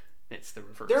say it's the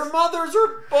reverse. Their mothers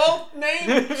are both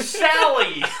named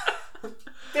Sally.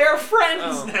 They're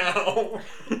friends now.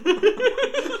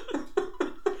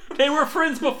 They were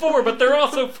friends before, but they're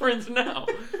also friends now.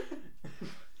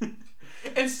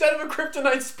 Instead of a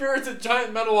kryptonite spear, it's a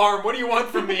giant metal arm. What do you want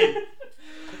from me?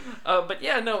 But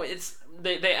yeah, no, it's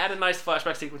they add a nice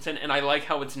flashback sequence in, and I like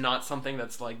how it's not something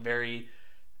that's like very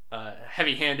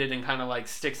heavy-handed and kind of like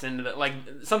sticks into the, like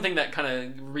something that kind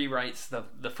of rewrites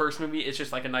the first movie. It's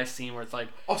just like a nice scene where it's like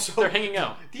also they're hanging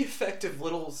out. The effect of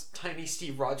little tiny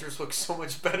Steve Rogers looks so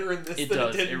much better in this It than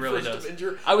does. it did It in really First does.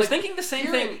 Avenger. I was thinking the same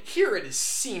thing. Here it is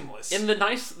seamless. In the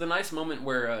nice moment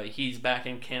where he's back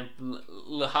in Camp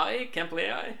Lehigh,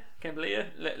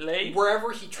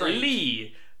 wherever he trained.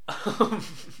 Lee,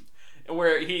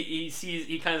 where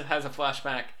he kind of has a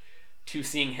flashback to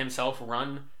seeing himself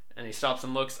run and he stops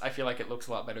and looks. I feel like it looks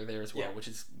a lot better there as well, Yeah. which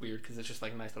is weird because it's just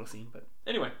like a nice little scene. But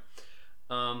anyway,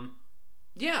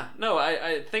 yeah, no,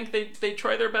 I think they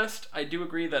try their best. I do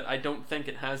agree that I don't think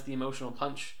it has the emotional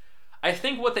punch. I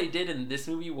think what they did in this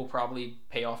movie will probably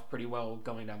pay off pretty well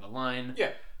going down the line.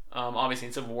 Yeah. Obviously,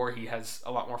 in Civil War, he has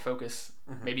a lot more focus,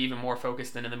 maybe even more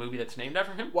focus than in the movie that's named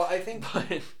after him. Well, I think.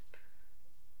 But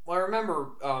Well, I remember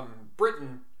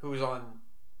Britton, who was on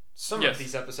some Yes. of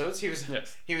these episodes. He was.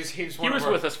 yes, He was. He was. he One was of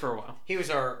our, with us for a while. He was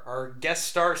our guest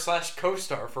star /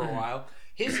 co-star for a while.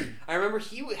 I remember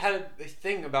he had a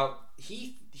thing about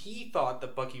he thought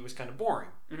that Bucky was kind of boring,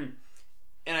 Mhm.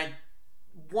 and I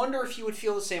wonder if he would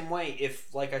feel the same way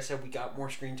if, like I said, we got more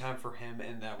screen time for him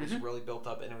and that was really built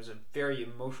up, and it was a very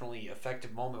emotionally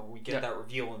effective moment when we get that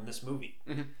reveal in this movie.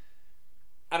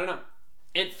 I don't know.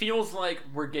 It feels like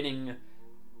we're getting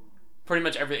pretty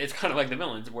much it's kind of like the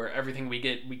villains, where everything we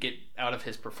get out of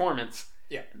his performance.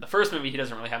 Yeah. In the first movie, he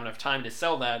doesn't really have enough time to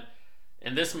sell that.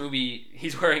 In this movie,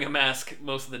 he's wearing a mask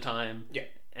most of the time. Yeah.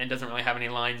 And doesn't really have any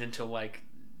lines until like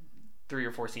 3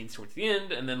 or 4 scenes towards the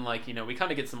end, and then like we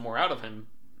kind of get some more out of him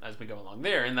as we go along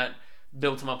there, and that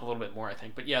builds him up a little bit more, I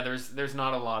think. But yeah, there's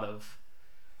not a lot of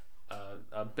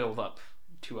build up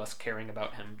to us caring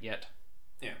about him yet.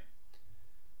 Yeah.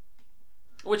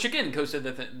 Which again goes to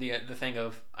the thing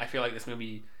of, I feel like this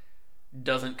movie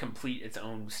doesn't complete its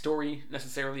own story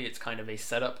necessarily. It's kind of a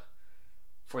setup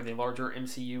for the larger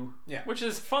MCU. Yeah. Which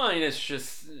is fine. It's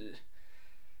just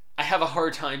I have a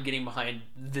hard time getting behind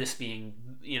this being,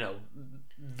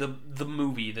 the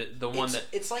movie, the one that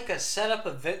it's like a setup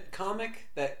event comic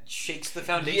that shakes the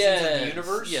foundations of the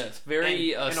universe. Yes,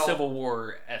 very and Civil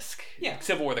War-esque. Yeah.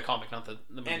 Civil War the comic, not the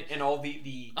movie. And all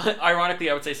the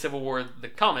Ironically, I would say Civil War the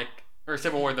comic, or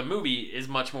Civil War the movie, is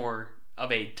much more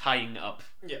of a tying up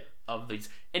of these.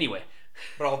 Anyway.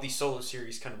 But all these solo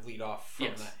series kind of lead off from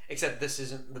Yes. that. Except this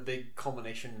isn't the big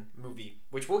culmination movie,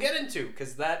 which we'll get into,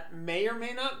 because that may or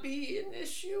may not be an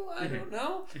issue. I don't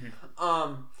know.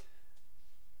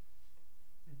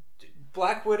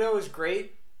 Black Widow is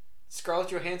great. Scarlett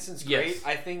Johansson's great. Yes.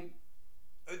 I think,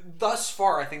 thus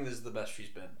far, I think this is the best she's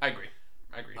been. I agree.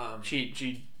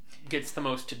 She gets the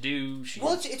most to do.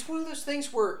 Well, it's one of those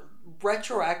things where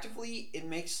retroactively it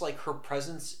makes like her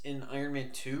presence in Iron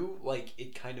Man 2, like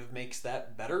it kind of makes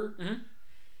that better.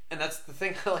 And that's the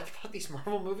thing I like about these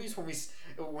Marvel movies,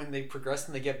 when they progress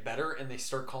and they get better and they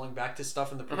start calling back to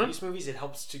stuff in the previous movies, it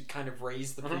helps to kind of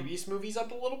raise the previous movies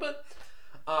up a little bit.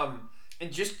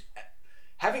 And just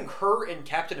having her and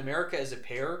Captain America as a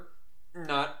pair,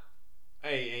 not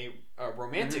a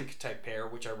romantic type pair,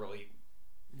 which I really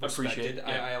appreciate.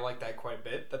 Yeah. I like that quite a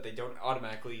bit, that they don't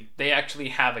automatically... They actually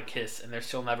have a kiss, and there's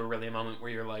still never really a moment where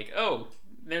you're like, oh,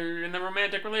 they're in a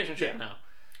romantic relationship now.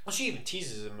 Well, she even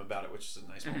teases him about it, which is a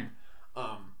nice moment.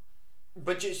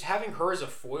 But just having her as a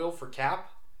foil for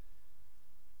Cap...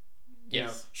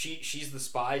 Yes. She's the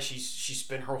spy. She's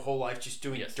spent her whole life just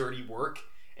doing dirty work,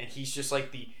 and he's just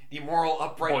like the moral,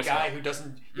 upright Boy guy Scout. who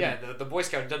doesn't... Yeah, the Boy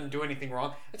Scout who doesn't do anything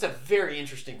wrong. It's a very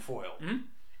interesting foil.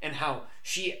 And how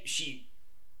she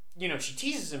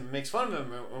teases him, makes fun of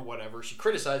him or whatever. She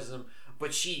criticizes him,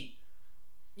 but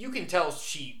you can tell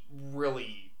she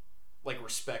really like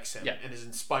respects him and is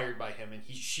inspired by him, and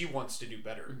she wants to do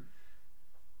better.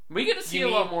 We get to see a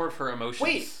lot more of her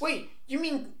emotions. Wait. You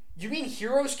mean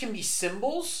heroes can be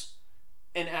symbols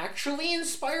and actually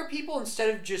inspire people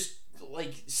instead of just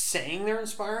like saying they're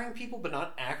inspiring people but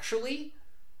not actually?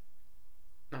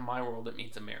 In my world, it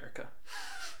means America.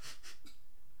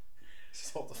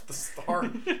 Salt of the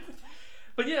star.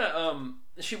 But yeah,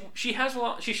 she has a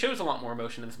lot. She shows a lot more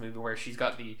emotion in this movie, where she's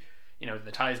got the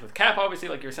the ties with Cap, obviously,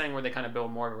 like you're saying, where they kind of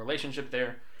build more of a relationship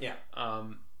there. Yeah.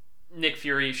 Nick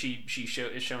Fury, she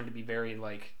is shown to be very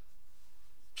like,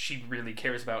 she really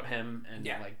cares about him and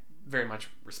like very much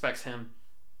respects him.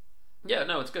 Yeah,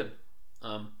 no, it's good.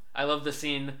 I love the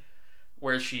scene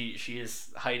where she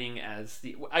is hiding as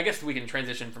the. I guess we can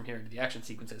transition from here into the action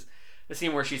sequences. The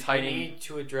scene where she's hiding. We need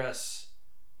to address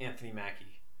Anthony Mackie.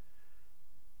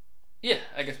 Yeah,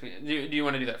 I guess we do. You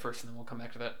want to do that first, and then we'll come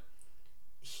back to that?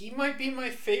 He might be my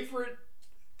favorite,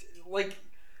 like,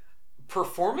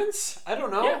 performance. I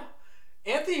don't know. Yeah.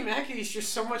 Anthony Mackie is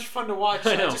just so much fun to watch.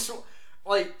 I know.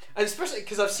 Especially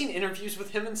because I've seen interviews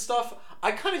with him and stuff.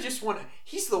 I kind of just want to.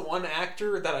 He's the one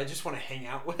actor that I just want to hang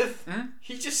out with.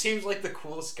 He just seems like the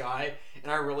coolest guy,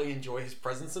 and I really enjoy his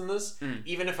presence in this.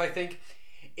 Even if I think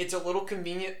it's a little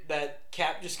convenient that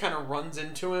Cap just kind of runs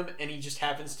into him, and he just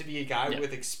happens to be a guy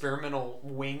with experimental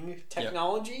wing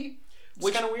technology.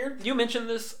 It's kind of weird. You mentioned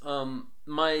this.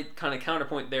 My kind of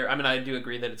counterpoint there. I mean, I do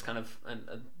agree that it's kind of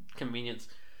a convenience.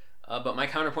 But my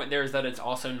counterpoint there is that it's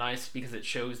also nice because it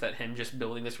shows that him just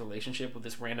building this relationship with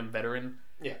this random veteran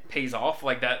pays off.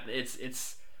 Like that,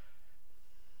 it's.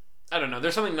 I don't know.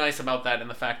 There's something nice about that, and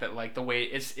the fact that like the way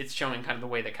it's showing kind of the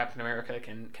way that Captain America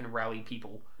can rally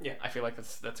people. Yeah, I feel like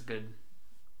that's a good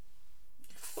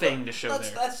thing to show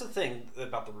there. That's the thing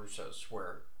about the Russos,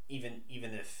 where even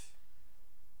if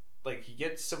like you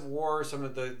get Civil War, some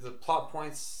of the plot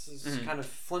points is kind of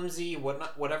flimsy,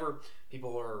 whatever.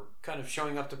 People are kind of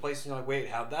showing up to places and you're like, wait,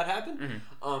 how'd that happen?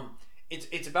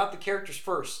 It's about the characters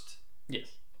first. Yes.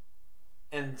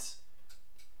 And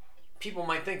people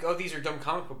might think, oh, these are dumb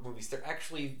comic book movies. They're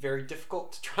actually very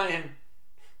difficult to try and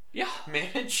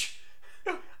manage.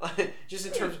 Just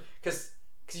in terms, because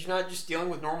you're not just dealing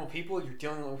with normal people, you're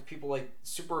dealing with people like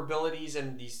super abilities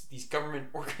and these government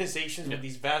organizations with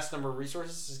these vast number of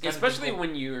resources. Especially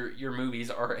when your movies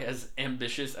are as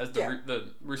ambitious as the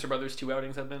Russo Brothers 2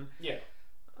 outings have been. Yeah.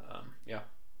 Yeah.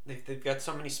 They've got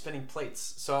so many spinning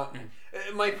plates. So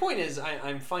my point is,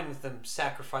 I'm fine with them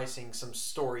sacrificing some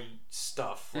story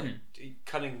stuff, like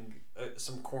cutting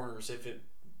some corners if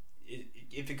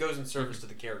it goes in service to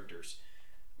the characters,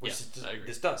 which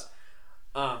this does.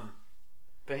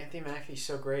 But Anthony Mackie's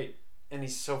so great, and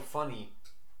he's so funny.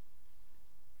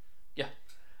 Yeah.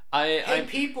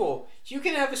 People, you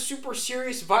can have a super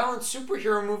serious, violent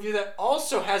superhero movie that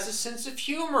also has a sense of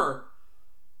humor.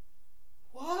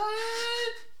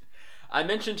 What? I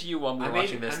mentioned to you while we were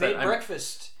watching this I made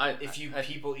breakfast. If you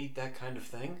people eat that kind of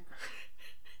thing.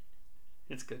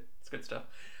 It's good. It's good stuff.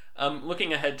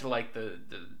 Looking ahead to like the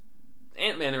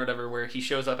Ant-Man or whatever, where he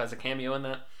shows up as a cameo in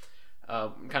that.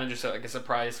 Kind of just like a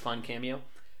surprise, fun cameo.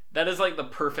 That is like the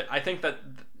perfect. I think that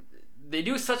they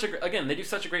do such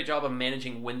a great job of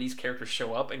managing when these characters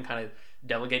show up and kind of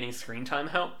delegating screen time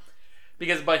out.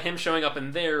 Because by him showing up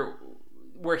in there,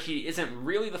 where he isn't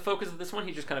really the focus of this one,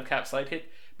 he's just kind of Cap's sidekick.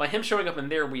 By him showing up in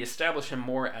there, we establish him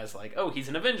more as like, oh, he's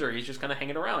an Avenger. He's just kind of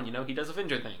hanging around. You know, he does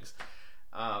Avenger things.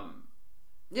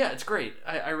 Yeah, it's great.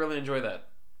 I really enjoy that.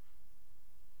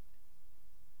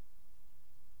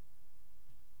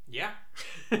 Yeah,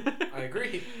 I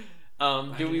agree.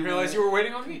 I didn't realize you were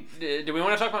waiting on me. Do we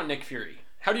want to talk about Nick Fury?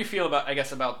 How do you feel about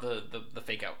the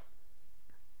fake out?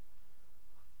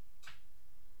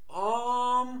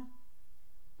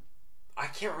 I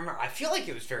can't remember. I feel like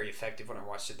it was very effective when I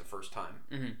watched it the first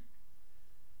time.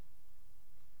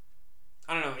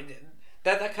 I don't know.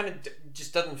 That kind of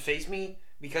just doesn't faze me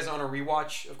because on a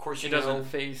rewatch, of course, it doesn't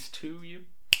faze to you.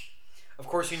 Of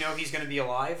course, you know he's going to be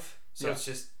alive, so it's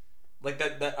just. Like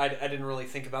that I didn't really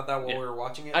think about that while we were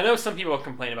watching it. I know some people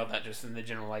complain about that just in the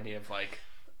general idea of like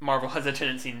Marvel has a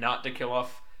tendency not to kill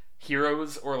off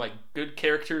heroes or like good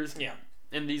characters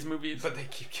in these movies. But they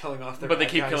keep killing off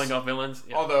killing off villains.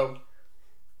 Yeah. Although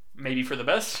maybe for the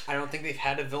best. I don't think they've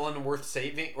had a villain worth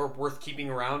saving or worth keeping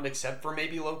around except for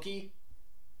maybe Loki.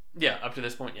 Yeah, up to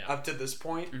this point, Up to this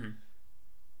point.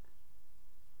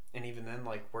 And even then,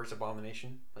 like, where's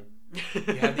Abomination? Like,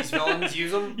 you have these villains,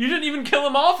 use them. You didn't even kill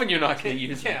them off, and you're not going to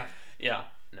use them. Yeah.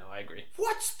 No, I agree.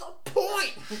 What's the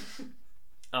point?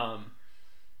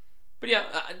 But yeah,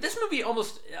 this movie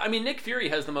almost. I mean, Nick Fury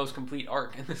has the most complete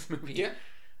arc in this movie. Yeah.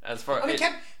 As far,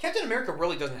 Captain America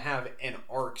really doesn't have an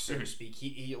arc, so to speak.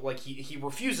 He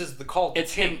refuses the call to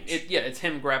change. It's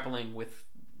him grappling with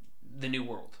the new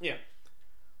world. Yeah.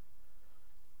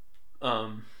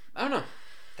 I don't know.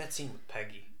 That scene with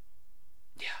Peggy.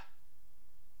 Yeah.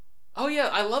 Oh yeah,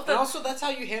 I love that. And also, that's how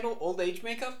you handle old age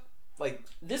makeup. Like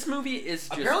this movie is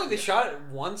just, apparently they shot it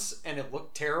once and it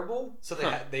looked terrible, so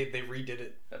they redid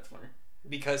it. That's funny.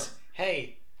 Because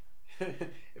hey, if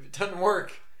it doesn't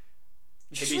work,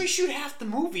 just reshoot half the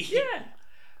movie.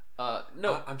 Yeah.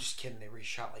 No, I'm just kidding. They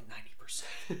reshot like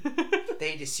 90%.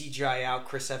 They had to CGI out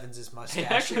Chris Evans' mustache.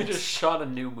 They actually just shot a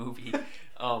new movie.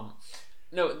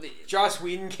 No, Joss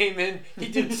Whedon came in. He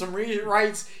did some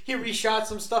rewrites. He reshot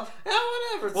some stuff.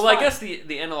 Whatever. It's fine. I guess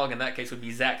the analog in that case would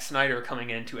be Zack Snyder coming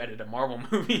in to edit a Marvel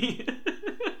movie.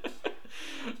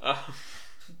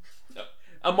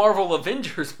 A Marvel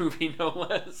Avengers movie, no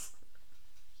less.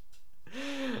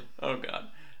 Oh, God.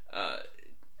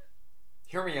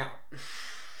 Hear me out.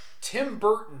 Tim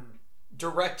Burton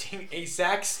directing a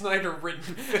Zack Snyder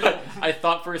written film. I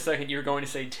thought for a second you were going to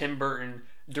say Tim Burton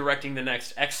directing the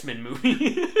next X-Men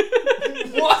movie.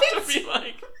 What? Just to be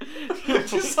like,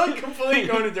 just like completely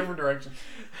going a different direction.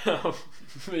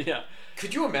 Yeah.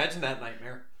 Could you imagine that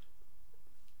nightmare?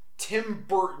 Tim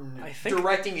Burton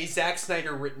directing a Zack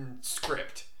Snyder written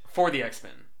script for the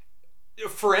X-Men.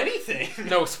 For anything.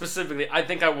 No, specifically, I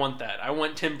think I want that. I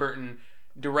want Tim Burton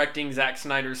directing Zack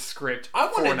Snyder's script. I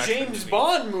want a James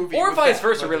Bond movie, or vice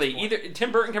versa. Really, either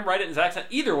Tim Burton can write it and Zack Snyder.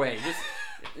 Either way, just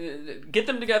Get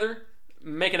them together,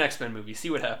 make an X-Men movie, see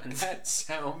what happens. That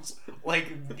sounds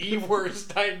like the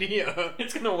worst idea.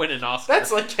 It's gonna win an Oscar.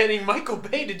 That's like getting Michael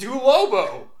Bay to do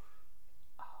Lobo.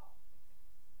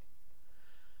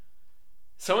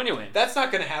 So anyway, that's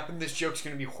not going to happen. This joke's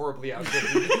going to be horribly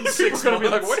outdated. People are going to be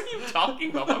like, "What are you talking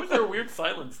about? Why was there a weird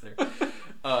silence there?"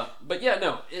 But yeah,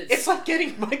 no, it's like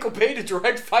getting Michael Bay to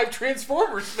direct 5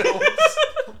 Transformers films.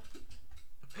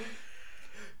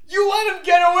 You let him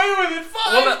get away with it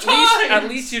 5 times. At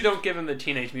least you don't give him the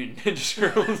Teenage Mutant Ninja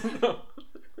Turtles. No.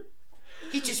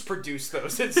 He just produced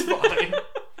those. It's fine.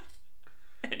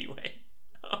 Anyway,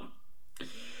 I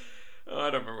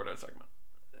don't remember what I was talking about.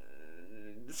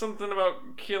 Something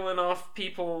about killing off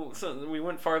people. So we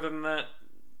went farther than that.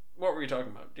 What were you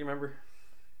talking about? Do you remember?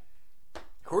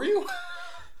 Who are you?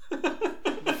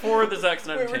 Before the Zack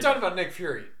Snyder. We're talking about Nick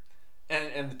Fury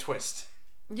and the twist.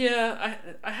 Yeah,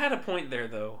 I had a point there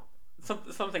though.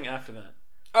 Something after that.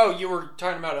 Oh, you were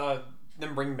talking about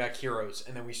them bringing back heroes,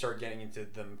 and then we started getting into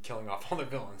them killing off all the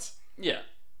villains. Yeah.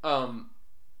 I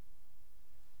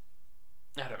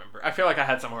don't remember. I feel like I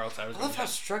had somewhere else I was. I love how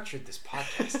structured this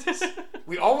podcast is.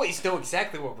 We always know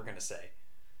exactly what we're going to say.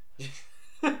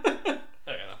 I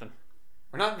got nothing.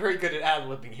 We're not very good at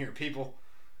ad-libbing here, people.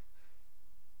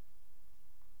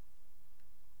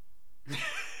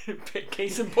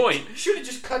 Case in point. You should have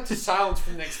just cut to silence for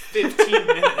the next 15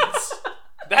 minutes.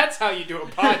 That's how you do a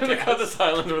podcast. Cut the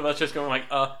silence where that's just going like,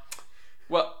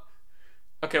 well,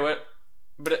 okay, what?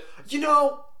 But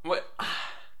what?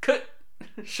 Could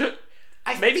should.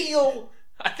 I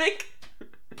think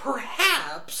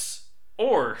perhaps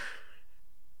or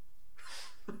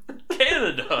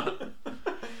Canada.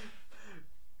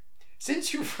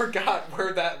 Since you forgot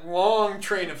where that long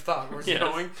train of thought was yes.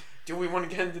 going, do we want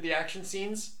to get into the action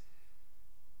scenes?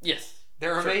 Yes.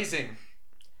 They're amazing.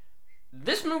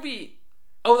 This movie...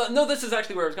 Oh, no, this is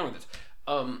actually where I was going with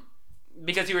this.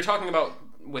 Because you were talking about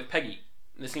with Peggy,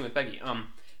 the scene with Peggy.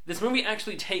 This movie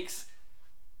actually takes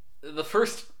the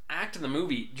first act of the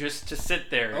movie just to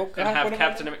sit there and have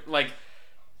Captain America... Like,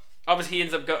 obviously he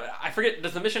ends up going... I forget,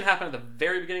 does the mission happen at the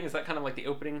very beginning? Is that kind of like the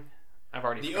opening? I've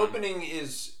already forgotten. Opening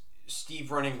is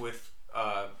Steve running with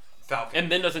Falcon.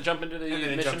 And then does it jump into the mission?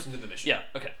 And then it jumps into the mission. Yeah,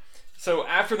 okay. So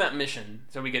after that mission,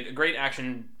 so we get a great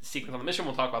action sequence on the mission,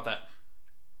 we'll talk about that.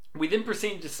 We then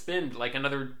proceed to spend like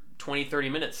another 20, 30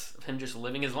 minutes of him just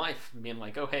living his life, being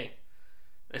like, oh, hey,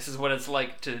 this is what it's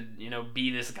like to,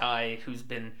 be this guy who's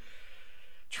been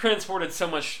transported so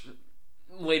much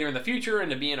later in the future and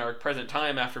to be in our present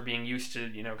time after being used to,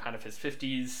 kind of his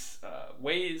 50s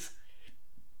ways.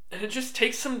 And it just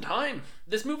takes some time.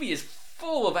 This movie is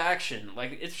full of action.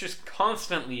 Like, it's just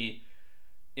constantly,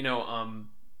 on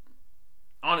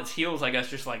its heels, I guess,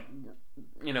 just like,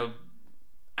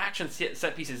 action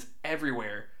set pieces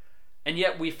everywhere. And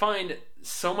yet we find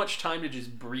so much time to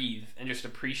just breathe and just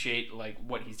appreciate, like,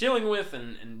 what he's dealing with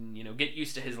and get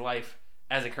used to his life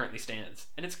as it currently stands.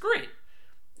 And it's great.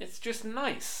 It's just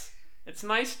nice. It's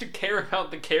nice to care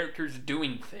about the characters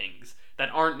doing things that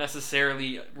aren't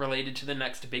necessarily related to the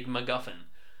next big MacGuffin.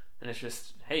 And it's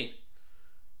just, hey,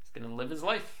 he's gonna live his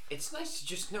life. It's nice to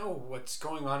just know what's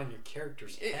going on in your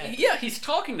character's head. Yeah, he's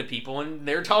talking to people and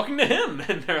they're talking to him.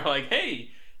 And they're like, hey,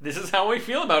 this is how I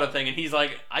feel about a thing. And he's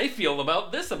like, I feel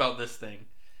about this thing.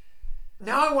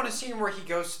 Now I want to see him where he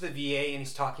goes to the VA and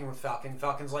he's talking with Falcon.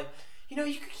 Falcon's like, you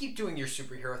could keep doing your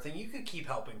superhero thing. You could keep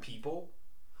helping people.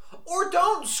 Or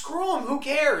don't. Screw him. Who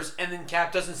cares? And then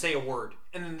Cap doesn't say a word.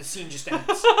 And then the scene just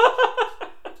ends.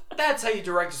 That's how you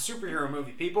direct a superhero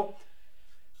movie, people.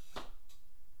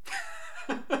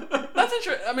 That's a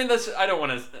true... I mean, I don't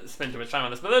want to spend too much time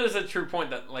on this, but that is a true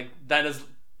point that, like, that is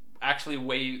actually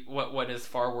what is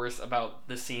far worse about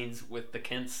the scenes with the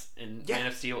Kents in Man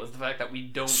of Steel is the fact that we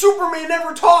don't... Superman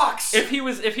never talks! If he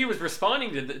was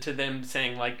responding to them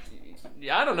saying, like,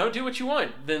 yeah, I don't know, do what you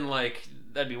want, then, like,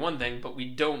 that'd be one thing, but we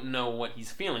don't know what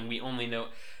he's feeling. We only know...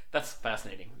 That's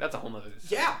fascinating. That's a whole nother...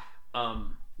 Yeah.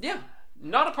 Yeah.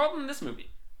 Not a problem in this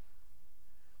movie.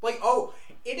 Like,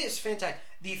 it is fantastic.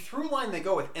 The through line they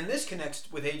go with, and this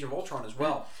connects with Age of Ultron as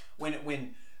well,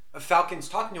 when Falcon's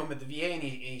talking to him at the VA and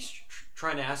he's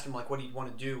trying to ask him, like, what he'd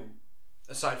want to do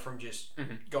aside from just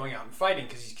going out and fighting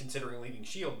because he's considering leaving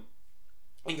S.H.I.E.L.D.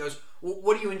 And he goes, well,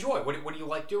 what do you enjoy? What do you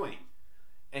like doing?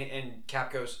 And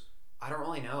Cap goes, I don't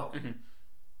really know. Mm-hmm.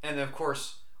 And then, of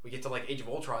course, we get to, like, Age of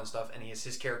Ultron stuff, and he has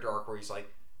his character arc where he's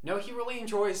like, no, he really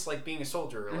enjoys, like, being a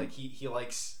soldier. Mm-hmm. Like, he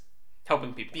likes...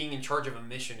 helping people. Being in charge of a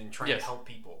mission and trying to help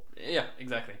people. Yeah,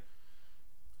 exactly.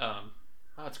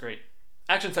 That's great.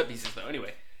 Action set pieces, though.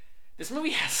 Anyway, this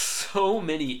movie has so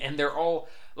many, and they're all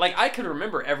Like, I could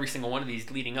remember every single one of these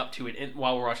leading up to it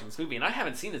while we're watching this movie, and I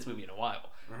haven't seen this movie in a while.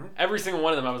 Mm-hmm. Every single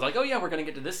one of them, I was like, oh yeah, we're going to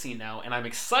get to this scene now, and I'm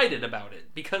excited about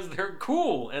it because they're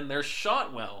cool and they're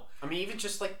shot well. I mean, even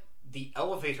just like the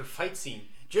elevator fight scene.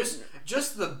 Just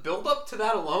the build up to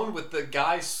that alone, with the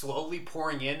guys slowly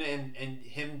pouring in and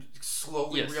him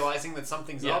slowly realizing that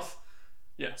something's up.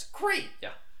 Yeah, it's great. Yeah.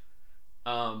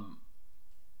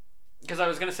 Because I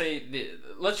was gonna say,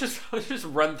 let's just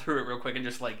run through it real quick and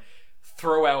just like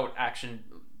throw out action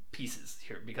pieces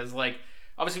here, because like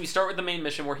obviously we start with the main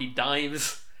mission where he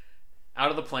dives out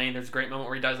of the plane. There's a great moment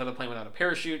where he dives out of the plane without a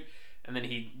parachute. And then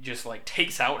he just like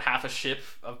takes out half a ship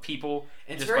of people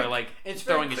by like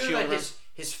throwing his shield around.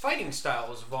 His fighting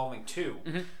style is evolving too,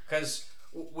 because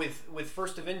with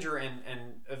First Avenger and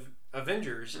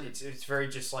Avengers, it's very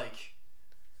just like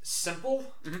simple.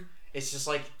 It's just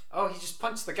like, oh, he just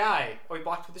punched the guy. Oh, he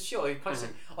blocked with the shield. He punched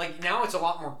him. Like now it's a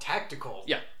lot more tactical.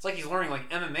 Yeah, it's like he's learning like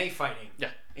MMA fighting. Yeah,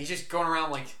 and he's just going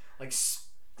around like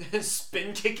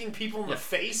spin kicking people in the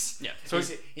face. Yeah, so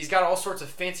he's got all sorts of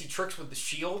fancy tricks with the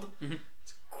shield.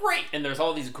 It's great. And there's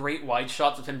all these great wide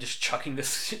shots of him just chucking the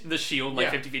shield like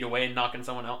 50 feet away and knocking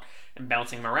someone out and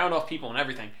bouncing him around off people and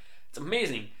everything. It's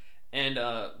amazing. And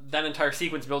that entire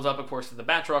sequence builds up, of course, to the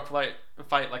Batroc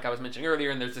fight, like I was mentioning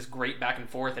earlier. And there's this great back and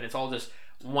forth, and it's all just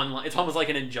one line. It's almost like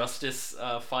an Injustice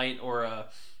fight or a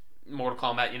Mortal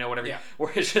Kombat, whatever. Yeah.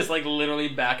 Where it's just like literally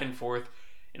back and forth.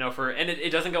 And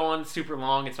it doesn't go on super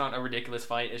long. It's not a ridiculous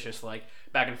fight. It's just like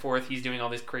back and forth. He's doing all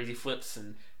these crazy flips,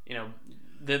 and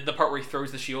the part where he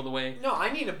throws the shield away. No,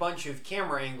 I need a bunch of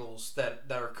camera angles that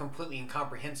are completely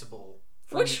incomprehensible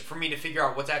for me to figure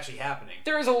out what's actually happening.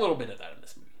 There is a little bit of that in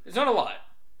this movie. There's not a lot.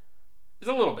 There's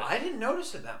a little bit. I didn't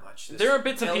notice it that much. There are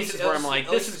bits and pieces where I'm like,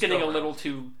 this is getting a little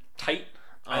too tight.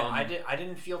 I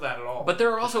didn't feel that at all. But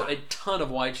there are also a ton of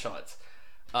wide shots.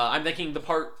 I'm thinking the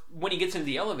part when he gets into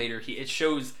the elevator, it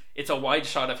shows it's a wide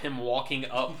shot of him walking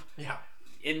up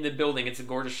in the building. It's a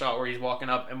gorgeous shot where he's walking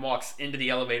up and walks into the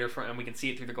elevator, and we can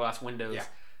see it through the glass windows.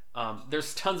 Yeah.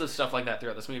 There's tons of stuff like that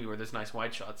throughout this movie where there's nice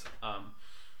wide shots.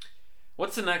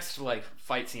 What's the next like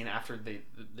fight scene after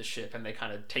the ship and they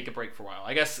kind of take a break for a while?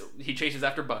 I guess he chases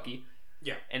after Bucky.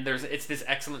 Yeah. And it's this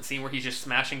excellent scene where he's just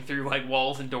smashing through like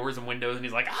walls and doors and windows, and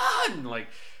he's like and like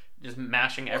just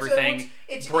mashing everything,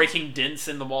 breaking dents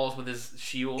in the walls with his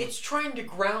shield. It's trying to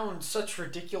ground such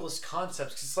ridiculous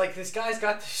concepts. Cause it's like, this guy's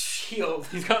got this shield.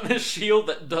 He's got this shield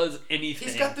that does anything.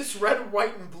 He's got this red,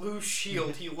 white, and blue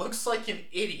shield. He looks like an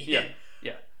idiot.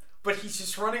 Yeah. But he's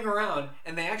just running around,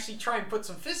 and they actually try and put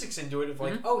some physics into it of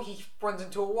like, oh, he runs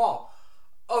into a wall.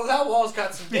 Oh, that wall's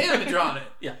got some damage on it.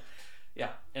 Yeah. Yeah.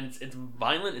 And it's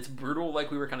violent. It's brutal, like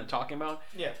we were kind of talking about.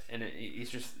 Yeah. And he's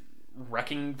just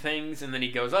wrecking things, and then he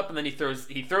goes up, and then he throws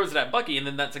it at Bucky, and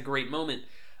then that's a great moment.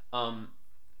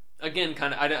 Again,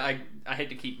 kind of, I hate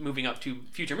to keep moving up to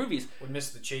future movies. We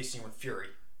missed the chase scene with Fury.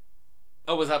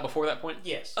 Oh, was that before that point?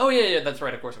 Yes. Oh yeah, that's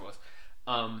right. Of course it was.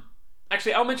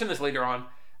 Actually, I'll mention this later on.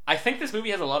 I think this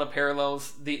movie has a lot of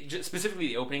parallels. Specifically,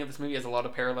 the opening of this movie has a lot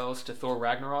of parallels to Thor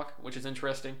Ragnarok, which is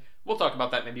interesting. We'll talk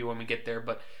about that maybe when we get there.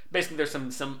 But basically, there's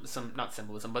some not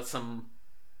symbolism, but some,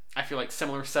 I feel like,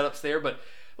 similar setups there. But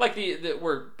like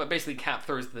but basically Cap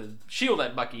throws the shield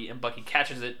at Bucky, and Bucky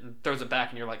catches it and throws it back,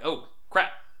 and you're like, oh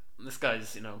crap, this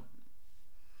guy's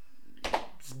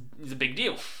he's a big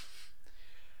deal.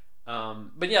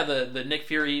 But yeah, the Nick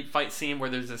Fury fight scene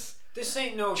where there's this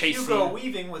ain't no Hugo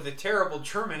Weaving with a terrible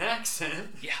German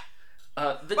accent. Yeah.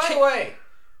 By the way,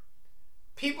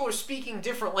 people are speaking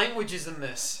different languages in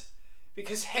this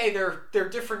because hey, they're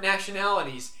different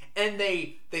nationalities, and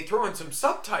they throw in some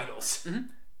subtitles. Mm-hmm.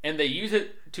 And they use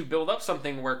it to build up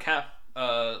something where Cap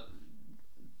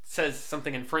says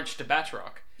something in French to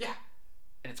Batroc. Yeah.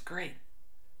 And it's great.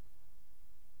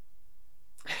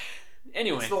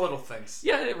 Anyway. It's the little things.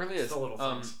 Yeah, it really is. It's the little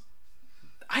things.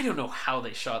 I don't know how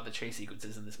they shot the chase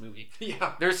sequences in this movie.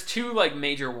 Yeah. There's two like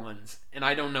major ones, and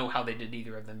I don't know how they did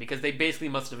either of them, because they basically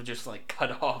must have just like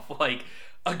cut off like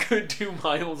a good 2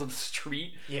 miles of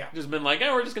street. Yeah. Just been like,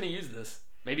 we're just gonna use this.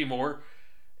 Maybe more.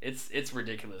 It's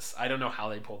ridiculous. I don't know how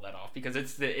they pulled that off,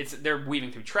 because they're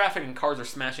weaving through traffic and cars are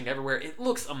smashing everywhere. It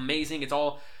looks amazing. It's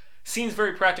all seems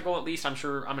very practical, at least I'm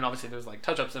sure. I mean, obviously there's like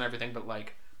touch-ups and everything, but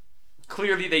like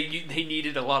clearly they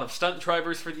needed a lot of stunt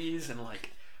drivers for these, and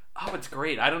like, oh, it's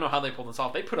great. I don't know how they pulled this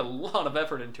off. They put a lot of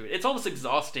effort into it. It's almost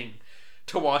exhausting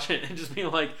to watch it and just be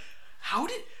like,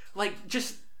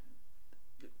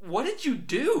 what did you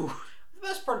do? The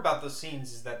best part about those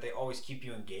scenes is that they always keep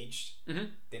you engaged. Mm-hmm.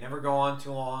 They never go on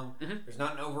too long. Mm-hmm. There's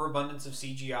not an overabundance of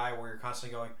CGI where you're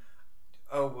constantly going,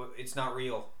 oh, it's not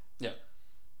real. Yeah.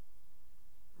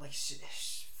 Like,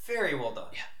 it's very well done.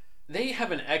 Yeah. they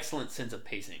have an excellent sense of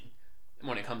pacing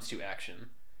when it comes to action.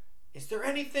 Is there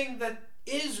anything that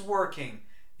is working?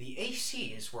 The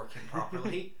AC is working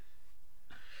properly.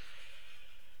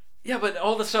 Yeah, but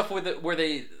all the stuff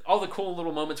all the cool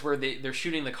little moments where they're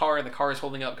shooting the car and the car is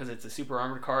holding up because it's a super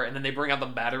armored car, and then they bring out the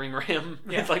battering ram.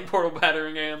 Yeah. It's like portal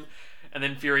battering ram, and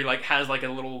then Fury like has like a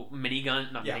little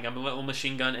minigun, not minigun, but a little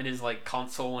machine gun in his like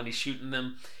console, and he's shooting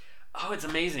them. Oh, it's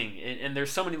amazing, and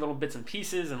there's so many little bits and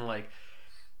pieces, and like,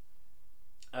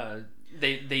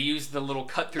 they use the little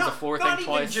cut through the floor thing twice.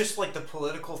 Not even just like the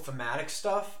political thematic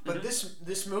stuff, but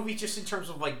this movie, just in terms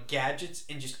of like gadgets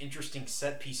and just interesting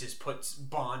set pieces, puts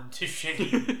Bond to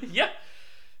shame. Yeah,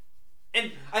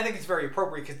 and I think it's very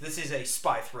appropriate because this is a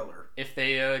spy thriller. If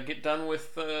they get done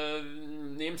with the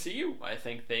MCU, I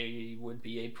think they would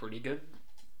be a pretty good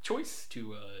choice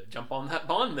to jump on that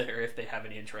Bond there if they have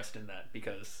any interest in that,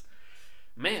 because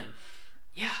man,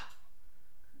 yeah.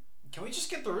 Can we just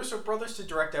get the Russo brothers to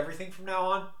direct everything from now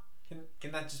on?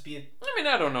 Can that just be it? I mean,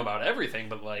 I don't know about everything,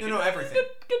 but like... No, everything.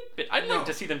 I'd like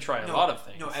to see them try a lot of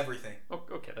things. No, everything.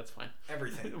 Okay, that's fine.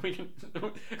 Everything. We can...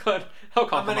 I'll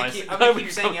compromise. I'm gonna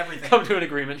keep saying everything. Come to an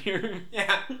agreement here.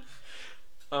 Yeah.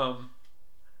 I'm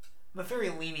a very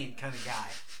lenient kind of guy.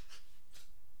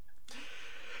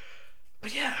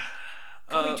 But yeah...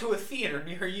 Coming to a theater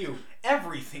near you.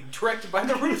 Everything directed by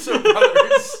the Russo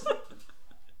brothers.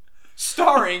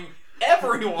 Starring...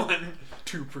 everyone.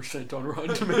 2% on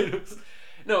Rotten Tomatoes.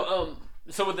 No,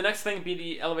 so would the next thing be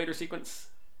the elevator sequence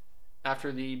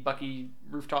after the Bucky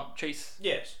rooftop chase?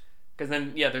 Yes. Because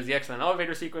then, yeah, there's the excellent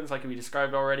elevator sequence, like we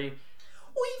described already.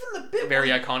 Well, even the bit very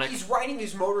where iconic. He's riding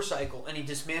his motorcycle and he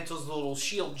dismantles the little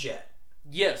shield jet.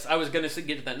 Yes, I was gonna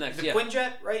get to that next. The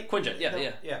Quinjet, right? Quinjet, yeah.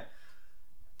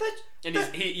 And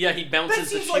he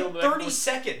bounces the shield. shield. That seems like 30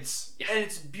 seconds, and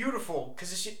it's beautiful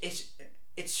because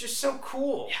it's just so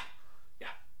cool. Yeah.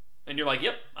 And you're like,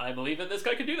 yep, I believe that this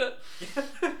guy could do that.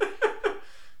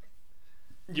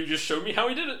 You just showed me how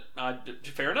he did it.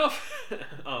 Fair enough.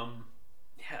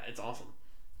 Yeah, it's awesome.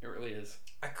 It really is.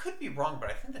 I could be wrong,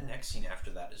 but I think the next scene after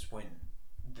that is when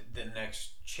the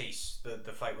next chase, the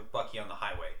fight with Bucky on the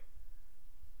highway.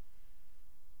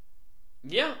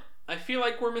 Yeah, I feel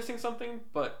like we're missing something,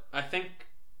 but I think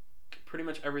pretty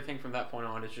much everything from that point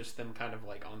on is just them kind of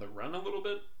like on the run a little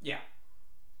bit. Yeah.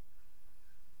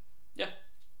 Yeah.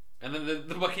 And then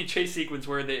the Bucky chase sequence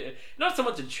where they... Not so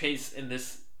much a chase in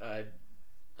this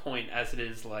point as it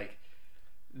is like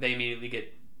they immediately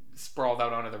get sprawled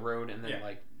out onto the road and then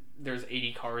like there's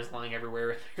 80 cars lying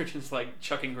everywhere and they're just like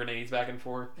chucking grenades back and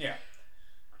forth. Yeah.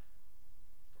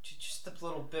 Just the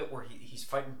little bit where he's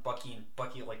fighting Bucky and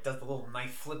Bucky like does the little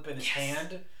knife flip in his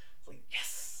hand. It's like,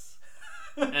 yes!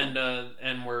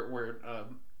 and where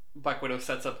Black Widow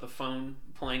sets up the phone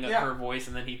playing up her voice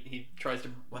and then he tries to...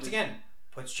 Once again...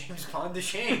 puts James Bond to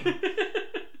shame.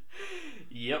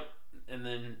 Yep. And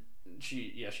then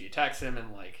she attacks him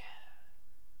and like...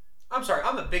 I'm sorry,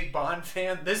 I'm a big Bond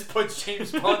fan. This puts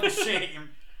James Bond to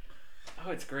shame.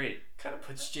 Oh, it's great. Kind of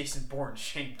puts Jason Bourne to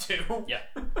shame too. Yeah.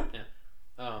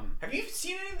 Have you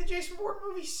seen any of the Jason Bourne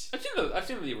movies? I've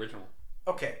seen the original.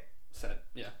 Okay. Set.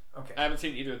 Yeah. Okay. I haven't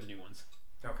seen either of the new ones.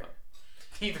 Okay.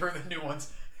 Either of the new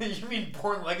ones. You mean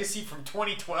Bourne Legacy from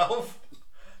 2012?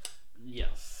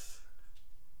 Yes.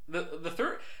 The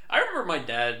third, I remember my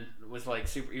dad was like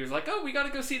super. He was like, "Oh, we got to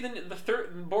go see the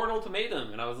third Bourne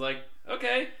Ultimatum," and I was like,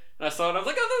 "Okay." And I saw it. I was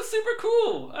like, "Oh, that's super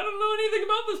cool." I don't know anything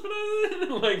about this,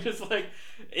 but like just like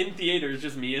in theaters,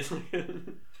 just me. Is like,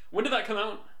 when did that come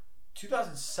out?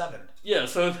 2007. Yeah.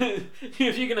 So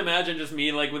if you can imagine, just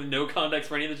me like with no context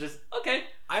for anything, just okay.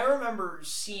 I remember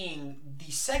seeing the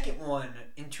second one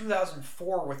in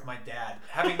 2004 with my dad,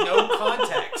 having no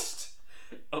context.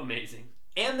 Amazing.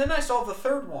 And then I saw the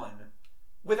third one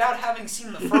without having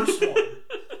seen the first one.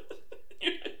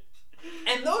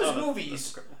 And those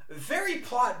movies, very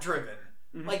plot driven.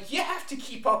 Mm-hmm. Like, you have to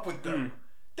keep up with them.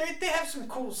 Mm-hmm. They have some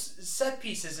cool set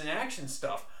pieces and action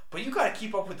stuff, but you got to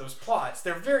keep up with those plots.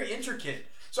 They're very intricate.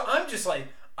 So I'm just like,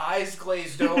 eyes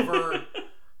glazed over.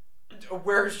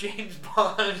 Where's James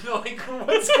Bond? Like,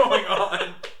 what's going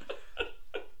on?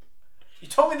 You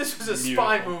told me this was a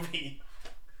spy movie.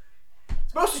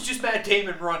 It's mostly just Matt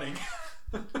Damon running.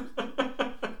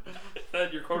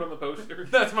 That your quote on the poster?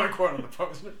 That's my quote on the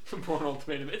poster. Bourne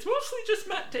Ultimatum. It's mostly just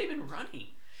Matt Damon running.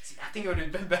 See, I think it would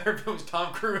have been better if it was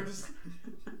Tom Cruise.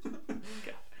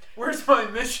 Where's my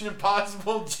Mission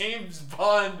Impossible James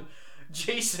Bond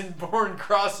Jason Bourne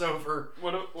crossover?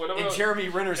 What about... And Jeremy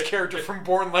Renner's character from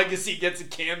Bourne Legacy gets a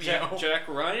cameo. Jack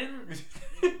Ryan?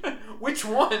 Which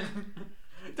one?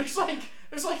 There's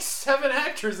like 7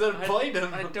 actors that have played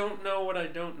him. I don't know what I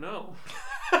don't know.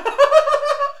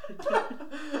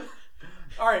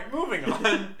 All right, moving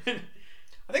on.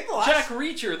 I think the last Jack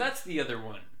Reacher, that's the other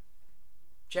one.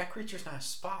 Jack Reacher's not a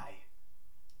spy.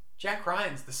 Jack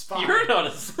Ryan's the spy. You're not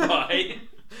a spy.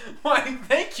 Why?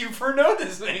 Thank you for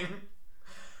noticing.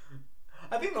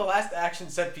 I think the last action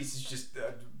set piece is just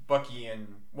Bucky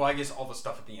and, well, I guess all the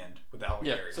stuff at the end with the helicarrier.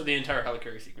 Yeah, so the entire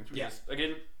helicarrier sequence. Yeah. Is,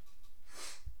 again,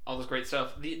 all this great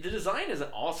stuff. The design is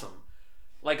awesome.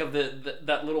 Like of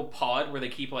that little pod where they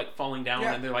keep like falling down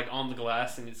and they're like on the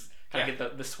glass and it's kind of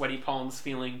get the sweaty palms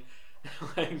feeling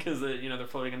because they're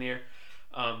floating in the air.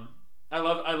 I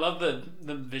love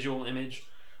the visual image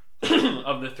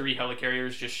of the three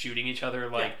helicarriers just shooting each other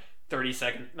like 30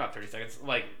 seconds, not 30 seconds,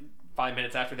 like 5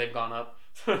 minutes after they've gone up.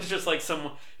 So it's just like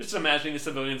just imagining the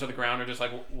civilians on the ground are just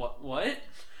like, what?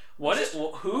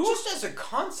 Who? Just as a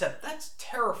concept, that's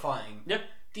terrifying. Yep.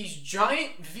 These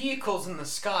giant vehicles in the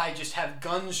sky just have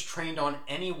guns trained on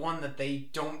anyone that they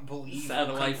don't believe.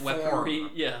 Satellite weaponry.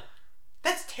 Yeah.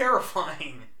 That's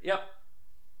terrifying. Yep.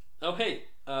 Oh, hey.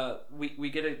 We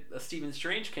get a Stephen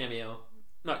Strange cameo.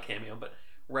 Not cameo, but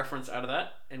reference out of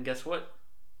that. And guess what?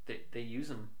 They use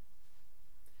him.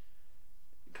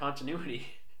 Continuity.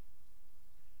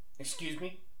 Excuse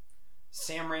me?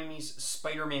 Sam Raimi's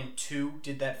Spider-Man 2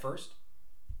 did that first?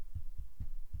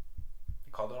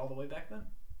 They called it all the way back then?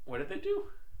 What did they do?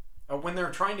 When they were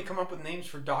trying to come up with names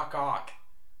for Doc Ock,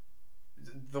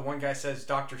 the one guy says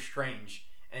Doctor Strange,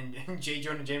 and J.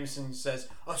 Jonah Jameson says,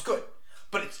 "Oh, it's good,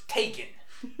 but it's taken."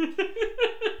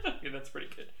 Yeah, that's pretty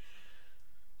good.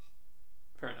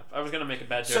 Fair enough. I was gonna make a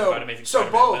bad joke about Amazing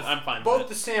Spider-Man, both, but I'm fine both with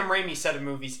the Sam Raimi set of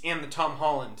movies and the Tom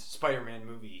Holland Spider-Man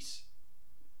movies,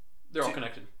 they're all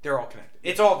connected. They're all connected.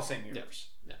 It's all the same universe.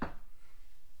 Yeah.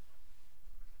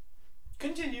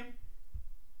 Continue.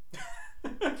 I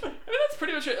mean, that's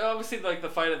pretty much it. Obviously, like the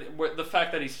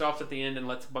fact that he stops at the end and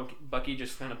lets Bucky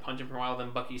just kind of punch him for a while, then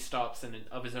Bucky stops and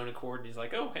of his own accord, and he's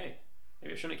like, "Oh, hey,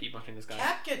 maybe I shouldn't keep punching this guy."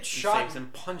 Cap gets shot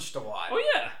and punched a lot. Oh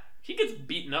yeah, he gets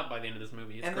beaten up by the end of this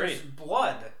movie. It's great. There's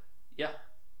blood. Yeah.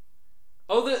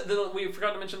 Oh, we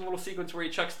forgot to mention the little sequence where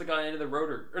he chucks the guy into the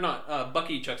rotor, or not?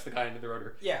 Bucky chucks the guy into the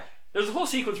rotor. Yeah. There's a whole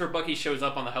sequence where Bucky shows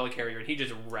up on the helicarrier and he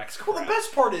just wrecks crap. Well, the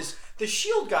best part is the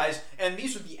S.H.I.E.L.D. guys, and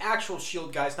these are the actual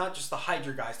S.H.I.E.L.D. guys, not just the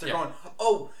Hydra guys. They're going,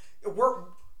 "Oh,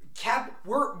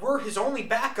 we're his only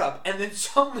backup," and then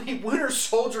suddenly Winter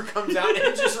Soldier comes out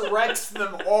and just wrecks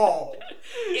them all.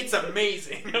 It's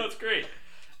amazing. No, it's great.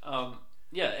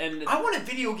 Yeah, and I want a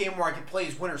video game where I can play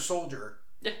as Winter Soldier.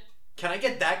 Yeah. Can I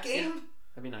get that game? Yeah,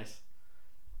 that'd be nice.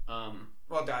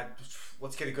 Well, God,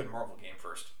 let's get a good Marvel game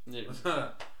first.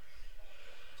 Yeah.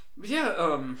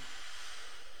 Yeah,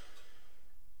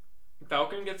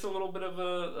 Falcon gets a little bit of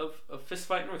a fist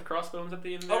fighting with Crossbones at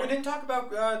the end there. Oh, we didn't talk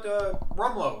about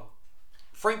Rumlow.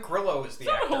 Frank Grillo is the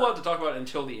actor. Not a whole lot to talk about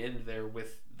until the end there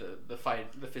with the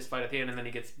fist fight at the end, and then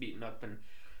he gets beaten up and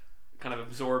kind of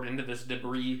absorbed into this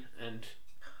debris. And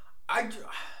I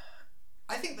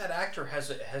think that actor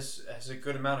has a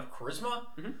good amount of charisma.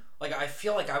 Mm-hmm. Like, I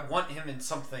feel like I want him in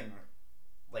something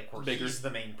like where bigger. He's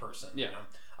the main person. Yeah. You know?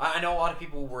 I know a lot of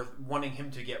people were wanting him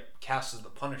to get cast as the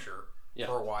Punisher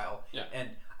for a while. Yeah.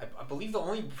 And I believe the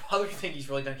only other thing he's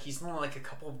really done, he's done like a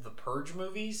couple of the Purge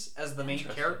movies as the main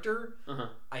character,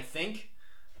 I think,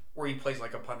 where he plays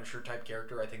like a Punisher type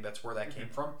character. I think that's where that came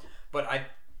from. But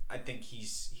I think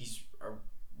he's a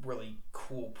really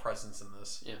cool presence in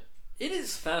this. Yeah. It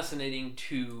is fascinating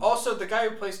to... Also, the guy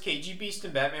who plays KG Beast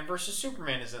in Batman vs.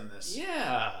 Superman is in this.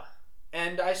 Yeah.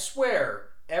 And I swear,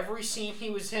 every scene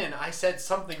he was in, I said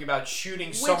something about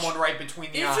shooting someone right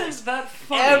between the eyes. Isn't that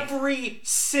funny? Every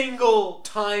single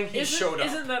time he showed up.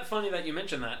 Isn't that funny that you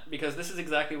mentioned that? Because this is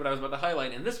exactly what I was about to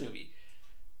highlight in this movie.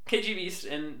 KG Beast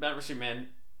in Batman vs. Superman,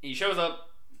 he shows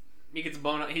up, he gets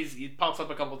blown up, he pops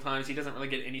up a couple times, he doesn't really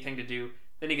get anything to do,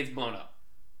 then he gets blown up.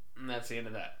 And that's the end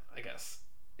of that, I guess.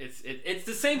 It's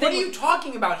the same thing. What are you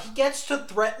talking about? He gets to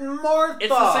threaten Martha. It's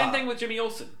the same thing with Jimmy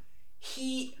Olsen.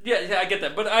 Yeah, I get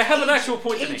that, but I have an actual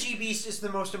point to make. KG Beast is the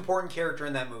most important character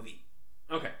in that movie.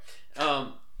 Okay.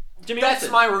 Jimmy That's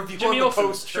Olsen. my review Jimmy on the Olsen,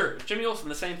 poster. Sure. Jimmy Olsen,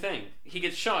 the same thing. He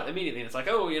gets shot immediately, and it's like,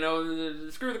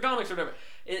 screw the comics or whatever.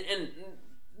 And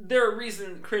there are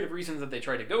creative reasons that they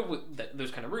try to go with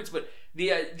those kind of routes, but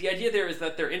the idea there is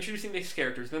that they're introducing these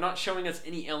characters. They're not showing us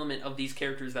any element of these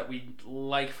characters that we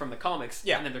like from the comics,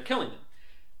 and then they're killing them.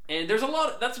 And there's a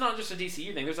lot. That's not just a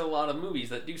DCU thing. There's a lot of movies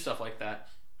that do stuff like that,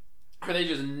 where they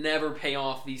just never pay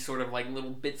off these sort of like little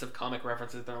bits of comic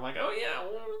references. They're like, oh yeah,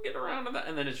 we'll get around to that,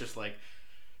 and then it's just like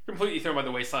completely thrown by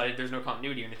the wayside. There's no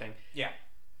continuity or anything. Yeah.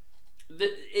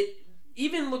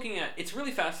 Even looking at, it's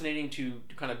really fascinating to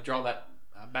kind of draw that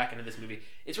back into this movie.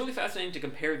 It's really fascinating to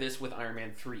compare this with Iron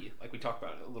Man 3, like we talked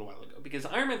about a little while ago, because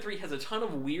Iron Man 3 has a ton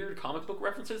of weird comic book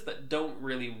references that don't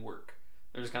really work.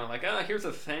 They're just kind of like, here's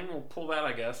a thing, we'll pull that,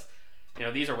 I guess.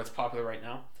 These are what's popular right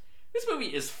now. This movie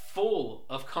is full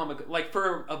of like,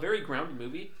 for a very grounded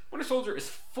movie, Winter Soldier is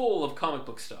full of comic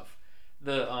book stuff.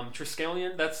 The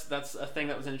Triskelion, that's a thing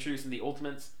that was introduced in the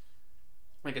Ultimates,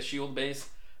 like a S.H.I.E.L.D. base.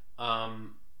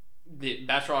 The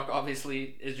Batroc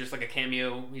obviously is just like a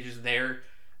cameo. He's just there.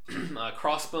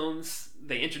 Crossbones,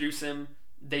 they introduce him.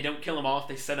 They don't kill him off.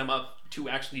 They set him up to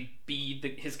actually be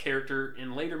his character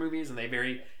in later movies, and they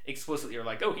very explicitly are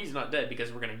like, oh, he's not dead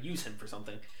because we're going to use him for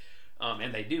something.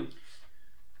 And they do.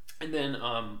 And then,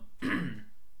 I'm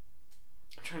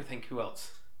trying to think who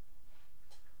else.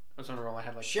 I was on a roll. I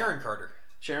had like Sharon Carter.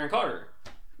 Sharon Carter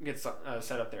gets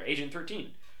set up there. Agent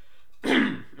 13.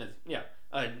 Yeah.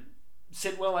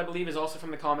 Sidwell, I believe, is also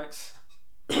from the comics.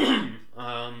 Trying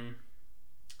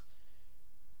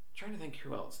to think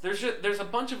who else. There's a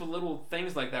bunch of little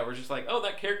things like that where it's just like, oh,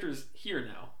 that character's here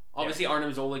now. Obviously,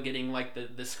 Arnim Zola getting like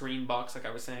the screen box, like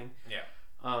I was saying. Yeah.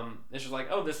 It's just like,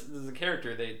 oh, this is a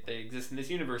character. They exist in this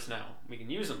universe now. We can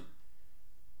use them.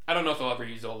 I don't know if they'll ever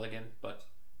use Zola again, but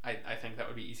I think that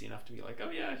would be easy enough to be like, oh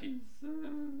yeah, he's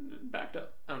backed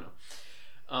up. I don't know.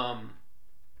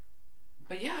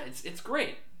 But yeah, it's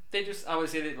great. They just, I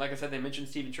always say, like I said, they mention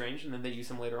Stephen Strange, and then they use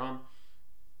him later on.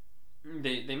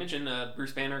 They mention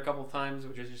Bruce Banner a couple of times,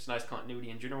 which is just nice continuity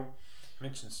in general.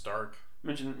 Mention Stark.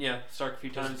 Stark a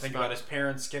few times. Think about his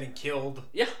parents getting killed.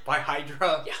 Yeah. By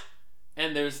Hydra. Yeah.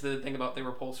 And there's the thing about the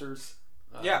repulsors.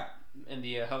 And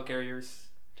the helicarriers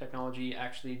technology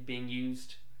actually being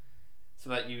used so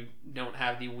that you don't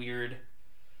have the weird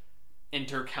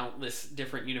countless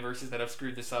different universes that have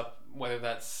screwed this up, whether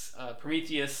that's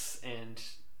Prometheus and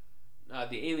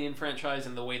the Alien franchise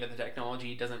and the way that the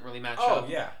technology doesn't really match up.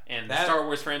 Yeah. And the Star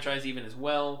Wars franchise even as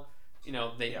well.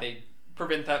 They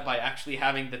prevent that by actually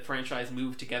having the franchise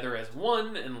move together as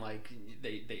one, and like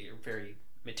they are very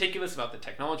meticulous about the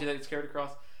technology that gets carried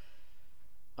across.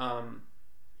 I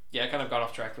kind of got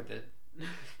off track with the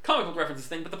comic book references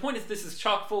thing, but the point is this is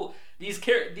chock full.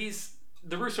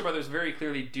 The Russo brothers very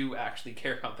clearly do actually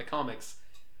care about the comics,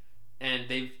 and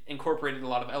they've incorporated a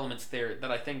lot of elements there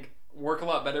that I think work a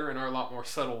lot better and are a lot more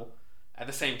subtle at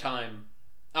the same time.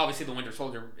 Obviously, the Winter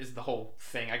Soldier is the whole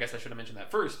thing. I guess I should have mentioned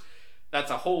that first. That's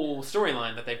a whole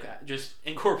storyline that they've just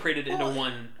incorporated into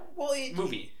one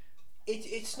movie.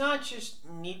 It's not just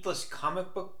needless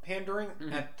comic book pandering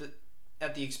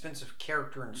at the expense of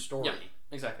character and story. Yeah,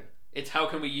 exactly. It's how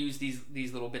can we use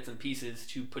these little bits and pieces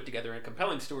to put together a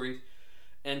compelling story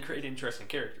and create interesting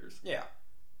characters. Yeah.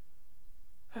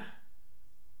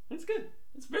 It's good.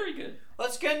 It's very good.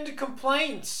 Let's get into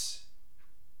complaints.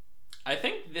 I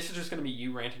think this is just going to be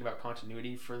you ranting about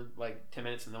continuity for like 10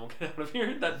 minutes and then we'll get out of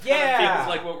here. That kind of feels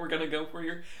like what we're going to go for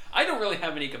here. I don't really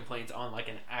have any complaints on like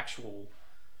an actual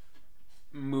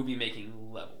movie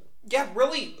making level. Yeah,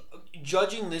 really,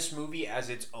 judging this movie as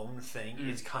its own thing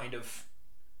is kind of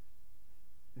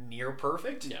near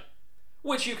perfect. Yeah.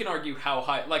 Which you can argue how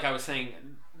high, like I was saying,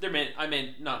 I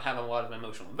may not have a lot of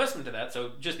emotional investment to that,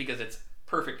 so just because it's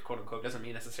perfect, quote unquote, doesn't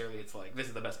mean necessarily it's like, this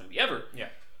is the best movie ever. Yeah.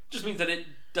 Just means that it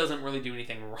doesn't really do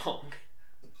anything wrong.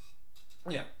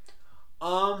 Yeah.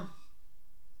 I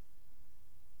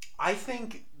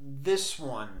think this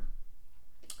one,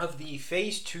 of the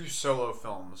Phase 2 solo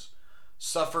films,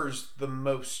 suffers the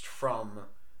most from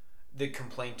the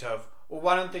complaint of, well,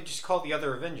 why don't they just call the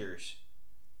other Avengers?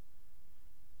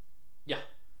 Yeah.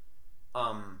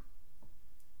 And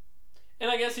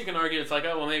I guess you can argue it's like,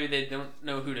 oh, well, maybe they don't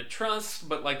know who to trust,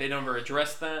 but like they don't ever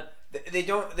address that. They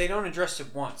don't address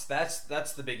it once.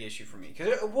 That's the big issue for me. Cause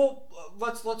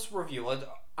let's review.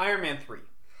 Iron Man 3.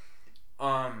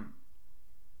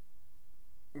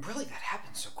 Really, that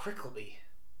happened so quickly.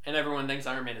 And everyone thinks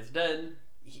Iron Man is dead.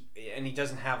 He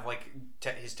doesn't have like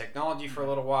his technology for a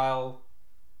little while.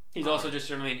 He's also just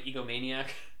generally an egomaniac.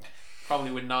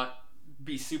 Probably would not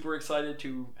be super excited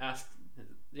to ask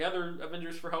the other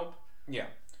Avengers for help. Yeah.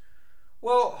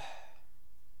 Well,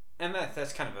 and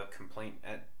that's kind of a complaint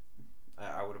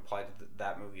I would apply to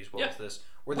that movie as well as this.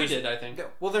 Where we did, I think.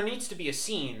 Well, there needs to be a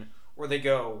scene where they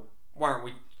go, why aren't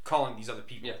we calling these other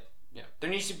people? Yeah. There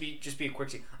needs to be just be a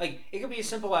quick scene. Like, it could be as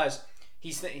simple as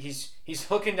he's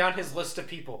looking down his list of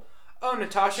people. Oh,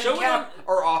 Natasha and Cap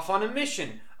are off on a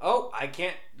mission. Oh, I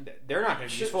can't. They're not going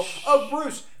to be useful. Oh,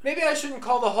 Bruce, maybe I shouldn't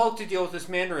call the Hulk to deal with this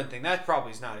Mandarin thing. That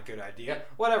probably is not a good idea.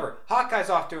 Whatever. Hawkeye's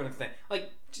off doing a thing.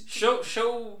 Like, show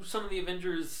some of the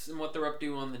Avengers and what they're up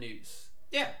to on the news.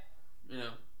 Yeah. You know,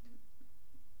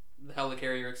 the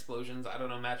helicarrier explosions. I don't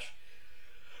know.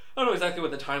 I don't know exactly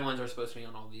what the timelines are supposed to be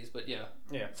on all these, but yeah,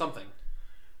 something.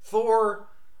 Thor,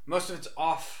 most of it's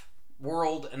off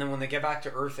world, and then when they get back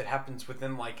to Earth, it happens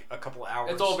within like a couple of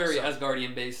hours. It's all very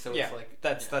Asgardian based, so it's like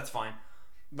that's fine.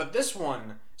 But this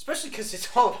one, especially because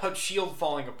it's all about Shield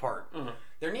falling apart,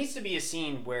 there needs to be a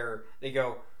scene where they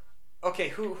go, okay,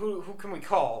 who can we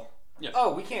call? Yeah.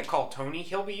 Oh, we can't call Tony.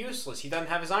 He'll be useless. He doesn't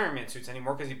have his Iron Man suits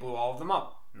anymore because he blew all of them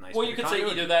up. Nice. Well, you could say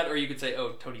either that, or you could say,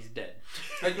 "Oh, Tony's dead."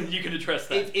 You could address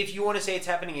that if you want to say it's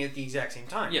happening at the exact same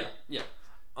time. Yeah.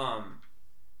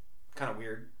 Kind of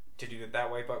weird to do it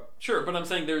that way, but sure. But I'm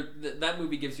saying that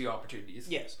movie gives you opportunities.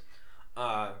 Yes.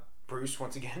 Bruce,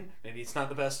 once again, maybe it's not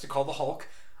the best to call the Hulk.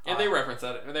 And they reference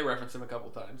that. They reference him a couple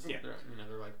times. Yeah.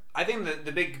 They're like. I think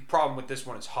the big problem with this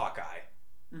one is Hawkeye.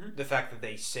 Mm-hmm. The fact that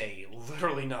they say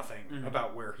literally nothing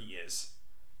about where he is.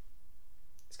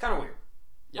 It's kind of weird.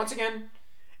 Yep. Once again,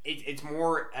 it's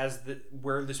more as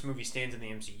where this movie stands in the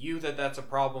MCU that's a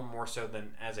problem more so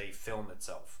than as a film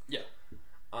itself. Yeah.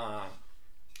 I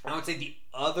would say the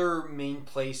other main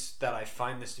place that I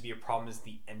find this to be a problem is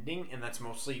the ending, and that's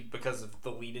mostly because of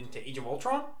the lead into Age of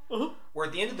Ultron, where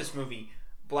at the end of this movie,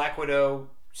 Black Widow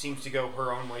seems to go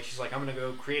her own way. She's like, I'm going to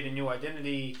go create a new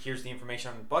identity. Here's the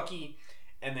information on Bucky.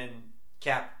 And then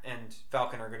Cap and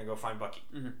Falcon are going to go find Bucky.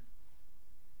 Mm-hmm.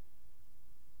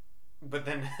 But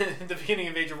then at the beginning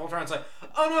of Age of Ultron, it's like,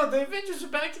 oh no, the Avengers are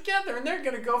back together and they're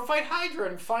going to go fight Hydra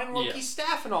and find Loki's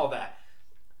staff and all that.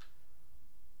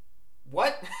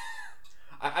 What?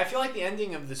 I feel like the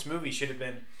ending of this movie should have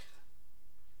been,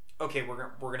 okay,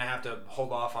 we're going to have to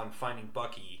hold off on finding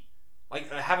Bucky.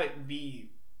 Like, have it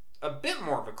be a bit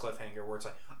more of a cliffhanger where it's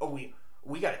like, oh,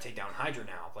 we got to take down Hydra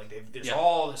now. Like, there's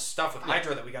all this stuff with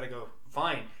Hydra that we got to go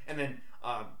find. And then,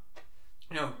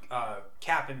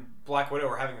 Cap and Black Widow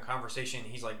are having a conversation.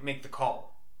 He's like, make the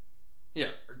call. Yeah.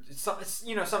 It's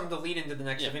something to lead into the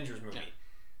next Avengers movie. Yeah.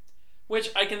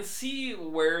 Which I can see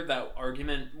where that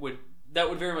argument would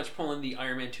very much pull in the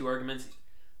Iron Man 2 arguments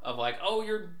of like, oh,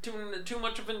 you're doing too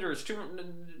much Avengers,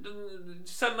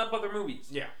 setting up other movies.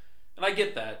 Yeah. And I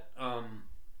get that.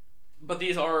 But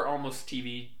these are almost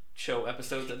TV show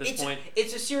episodes at this point.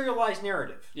 It's a serialized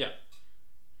narrative. Yeah.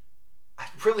 I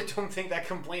really don't think that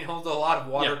complaint holds a lot of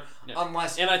water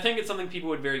unless... And I think it's something people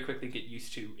would very quickly get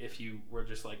used to if you were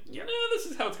just like, this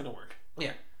is how it's going to work.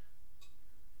 Yeah.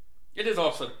 It is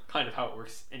also kind of how it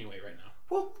works anyway right now.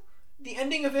 Well, the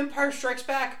ending of Empire Strikes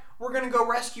Back, we're going to go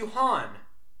rescue Han.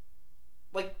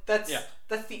 Like, that's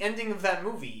the ending of that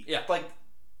movie. Yeah. Like...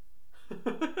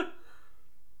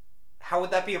 How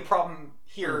would that be a problem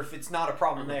here if it's not a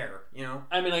problem there, you know?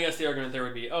 I mean, I guess the argument there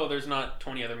would be, oh, there's not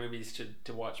 20 other movies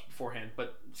to watch beforehand,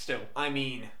 but still. I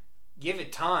mean, give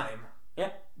it time.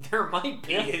 Yeah. There might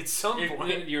be at some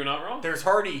point. You're not wrong. There's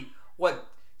hardly,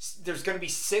 there's going to be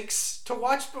 6 to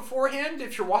watch beforehand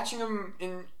if you're watching them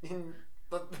in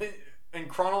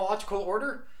chronological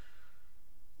order?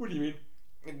 What do you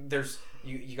mean? There's,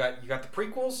 you got the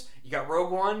prequels, you got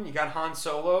Rogue One, you got Han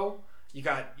Solo... You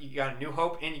got New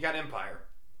Hope and you got Empire.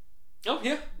 Oh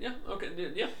yeah, okay,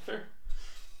 yeah, fair.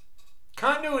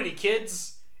 Continuity,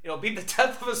 kids. It'll be the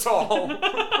death of us all.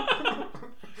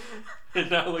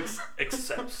 And Alex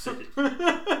accepts it.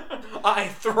 I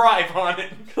thrive on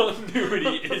it.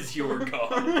 Continuity is your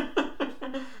god.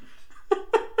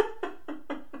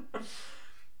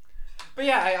 But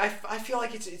yeah, I feel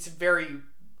like it's very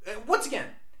once again.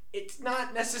 It's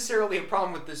not necessarily a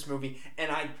problem with this movie, and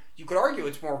you could argue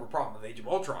it's more of a problem with Age of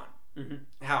Ultron. Mm-hmm.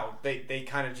 How they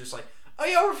kind of just like, oh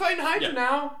yeah, we're fighting Hydra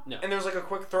now, and there's like a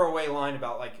quick throwaway line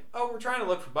about like, oh, we're trying to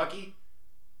look for Bucky.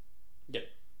 Yeah,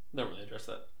 don't really address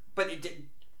that. But it did.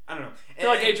 I don't know. I feel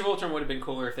like Age of Ultron would have been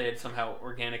cooler if they had somehow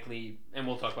organically, and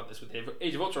we'll talk about this with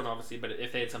Age of Ultron obviously, but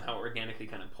if they had somehow organically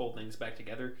kind of pulled things back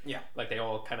together. Yeah. Like they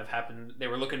all kind of happened. They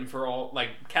were looking for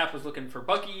Cap was looking for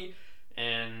Bucky,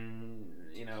 and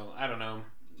I don't know,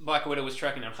 Black Widow was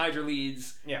tracking down Hydra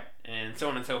leads, and so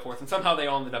on and so forth, and somehow they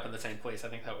all ended up in the same place. I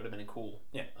think that would have been a cool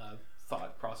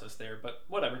thought process there, but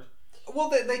whatever. Well,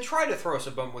 they try to throw us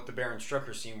a bone with the Baron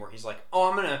Strucker scene where he's like,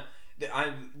 oh,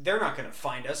 they're not going to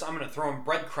find us. I'm going to throw them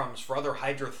breadcrumbs for other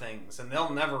Hydra things, and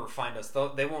they'll never find us.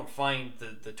 They won't find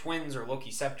the twins or Loki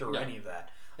Scepter or any of that.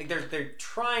 Like, they're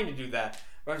trying to do that,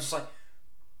 but I'm just like,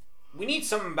 we need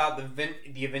something about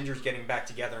the Avengers getting back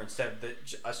together instead of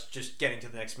us just getting to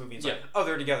the next movie. It's like, oh,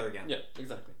 they're together again. Yeah,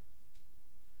 exactly.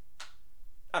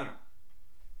 I don't know.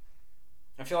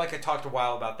 I feel like I talked a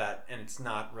while about that, and it's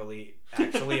not really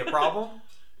actually a problem.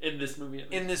 In this movie, at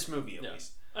least. In this movie, at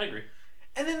least. I agree.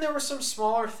 And then there were some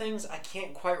smaller things. I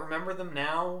can't quite remember them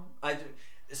now.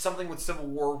 Something with Civil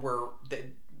War where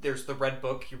there's the Red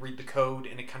Book. You read the code,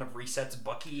 and it kind of resets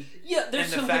Bucky. Yeah, there's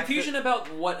And the some fact confusion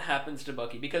about what happens to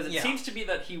Bucky, because it Yeah. seems to be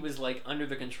that he was like under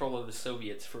the control of the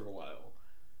Soviets for a while,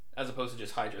 as opposed to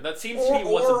just Hydra. That seems to be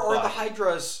what's or implied. the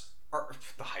Hydras are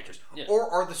the Hydras, Yeah. or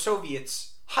are the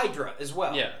Soviets Hydra as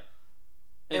well? Yeah.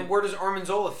 And where does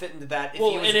Armanzola fit into that?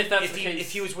 Well, and if that's the he, case-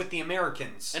 if he was with the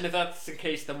Americans, And if that's the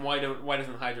case, then why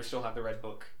doesn't Hydra still have the Red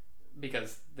Book?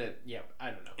 Because I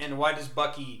don't know. and why does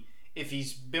Bucky, if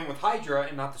he's been with Hydra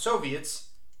and not the Soviets,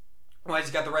 why has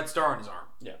he got the Red Star on his arm?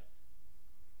 Yeah.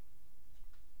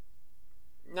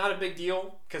 Not a big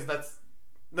deal, because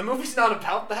the movie's not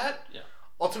about that. Yeah.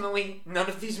 Ultimately, none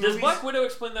of these Does movies. Black Widow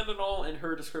explain that at all in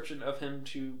her description of him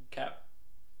to Cap?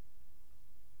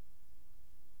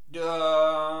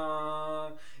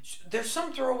 There's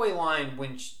some throwaway line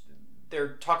when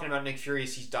they're talking about Nick Fury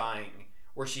as he's dying,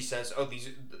 where she says, "Oh,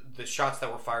 the shots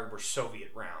that were fired were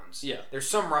Soviet rounds." Yeah. There's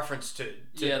some reference to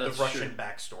Yeah, the that's Russian true.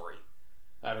 backstory.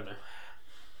 I don't know. A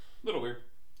little weird.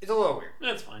 It's a little weird,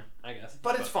 That's fine, I guess.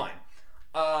 but it's fine.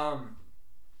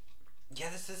 Yeah,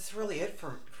 that's really it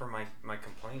for my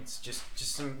complaints. Just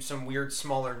some weird,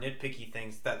 smaller, nitpicky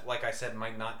things that, like I said,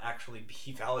 might not actually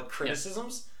be valid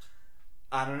criticisms.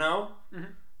 I don't know.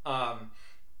 Mm-hmm.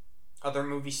 Other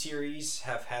movie series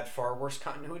have had far worse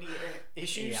continuity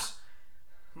issues. Yeah.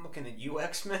 I'm looking at you,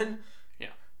 X-Men. Yeah.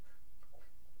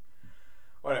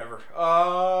 Whatever.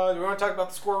 Do we want to talk about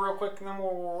the score real quick, and then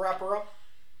we'll wrap her up?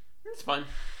 It's fine.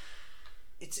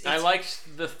 It's I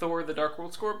liked the Thor: The Dark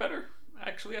World score better,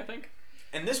 actually, I think.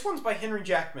 And this one's by Henry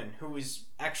Jackman, who is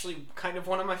actually kind of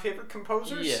one of my favorite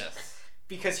composers. Yes.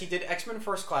 Because he did X-Men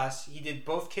First Class, he did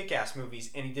both Kick-Ass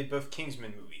movies, and he did both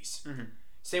Kingsman movies. Mm-hmm.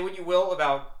 Say what you will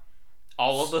about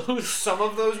All of those. some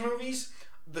of those movies,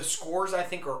 the scores I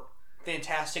think are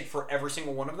fantastic for every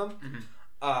single one of them.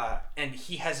 Mm-hmm. And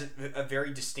he has a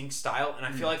very distinct style, and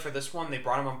I feel like for this one, they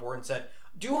brought him on board and said,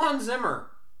 do Hans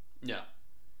Zimmer. Yeah.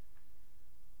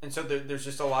 And so there's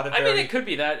just a lot of I mean, it could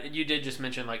be that. You did just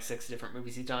mention like 6 different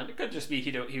movies he's done. It could just be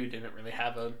he didn't really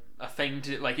have a thing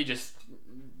to, like, it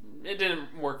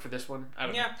didn't work for this one. I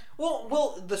don't know. Yeah,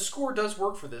 well, the score does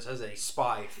work for this as a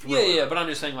spy thriller. Yeah, but I'm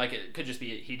just saying, like, it could just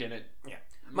be he didn't. Yeah.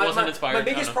 Wasn't inspired. My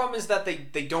biggest problem is that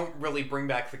they don't really bring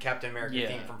back the Captain America Yeah.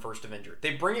 theme from First Avenger.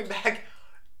 They bring it back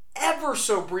ever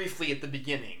so briefly at the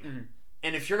beginning, Mhm.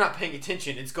 and if you're not paying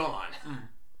attention, it's gone, Mhm.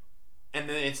 and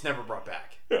then it's never brought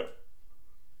back. Yeah.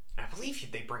 I believe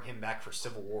they bring him back for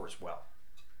Civil War as well.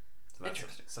 So that's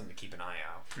Interesting. something to keep an eye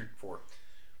out for.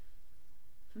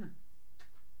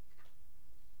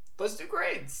 Let's do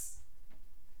grades.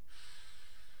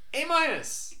 A-. I'm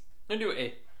gonna do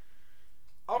A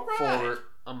All right. for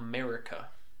America.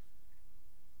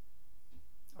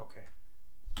 Okay.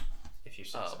 If you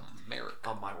say so. America.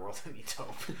 On my world, I mean,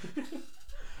 dope.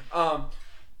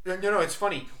 It's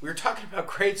funny. We were talking about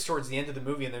grades towards the end of the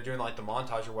movie, and they're doing like the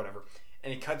montage or whatever.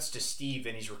 And it cuts to Steve,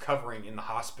 and he's recovering in the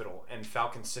hospital, and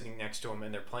Falcon's sitting next to him,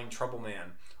 and they're playing Trouble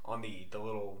Man on the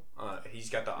little.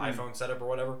 He's got the iPhone set up or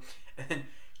whatever, and then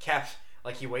Cap,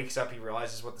 like, he wakes up, he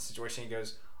realizes what the situation. He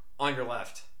goes, "On your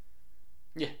left."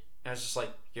 Yeah. And I was just like,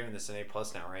 giving this an A+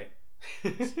 now, right?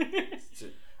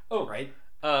 Oh, Right.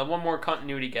 One more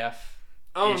continuity gaffe.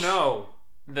 Oh Ish. no.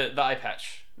 The eye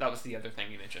patch. That was the other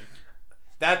thing you mentioned.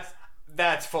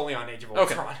 That's fully on Age of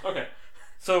Ultron. Okay.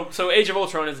 So Age of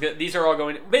Ultron is good. These are all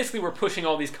going. Basically, we're pushing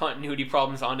all these continuity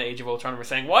problems onto Age of Ultron. We're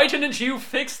saying, why didn't you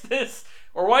fix this,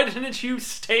 or why didn't you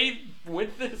stay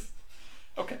with this?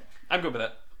 Okay, I'm good with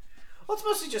that. Well, it's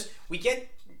mostly just we get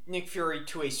Nick Fury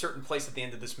to a certain place at the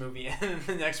end of this movie, and then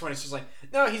the next one is just like,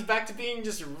 no, he's back to being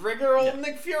just regular old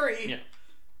Nick Fury. Yeah.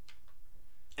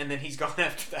 And then he's gone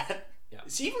after that. Yeah.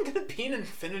 Is he even going to be in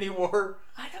Infinity War?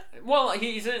 Well,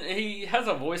 he has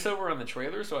a voiceover on the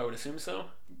trailer, so I would assume so.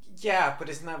 Yeah, but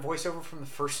isn't that voiceover from the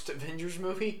first Avengers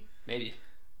movie? Maybe.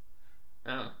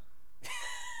 I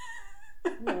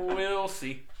don't know. We'll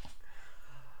see.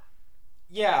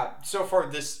 Yeah, so far,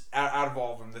 this out of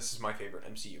all of them, this is my favorite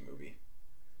MCU movie.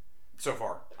 So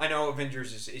far. I know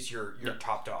Avengers is your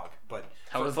top dog, but...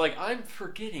 I was like, I'm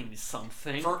forgetting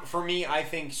something. For me, I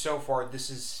think so far this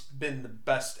has been the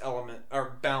best element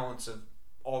or balance of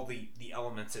all the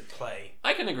elements at play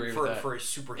I can agree with that. for a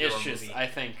superhero It's just, movie. I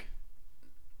think,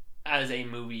 as a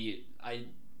movie,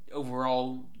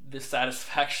 overall the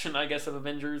satisfaction, I guess, of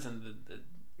Avengers and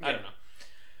I don't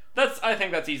know. I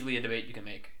think that's easily a debate you can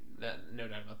make. No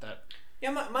doubt about that.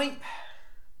 Yeah, my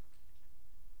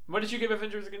What did you give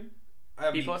Avengers again?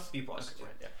 B+? B plus. Okay,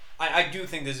 yeah. I do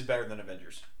think this is better than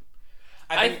Avengers.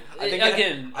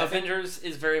 Avengers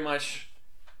is very much.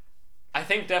 I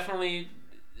think definitely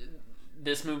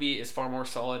this movie is far more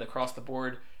solid across the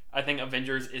board. I think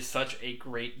Avengers is such a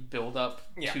great build-up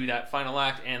to that final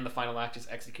act, and the final act is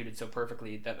executed so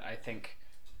perfectly that I think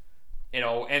it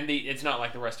all... And it's not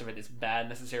like the rest of it is bad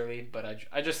necessarily, but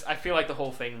I feel like the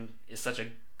whole thing is such a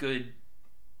good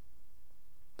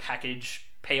package,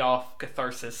 payoff,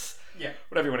 catharsis,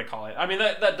 whatever you want to call it. I mean,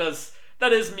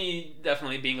 that is me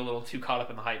definitely being a little too caught up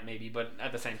in the hype, maybe, but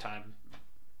at the same time,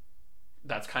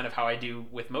 that's kind of how I do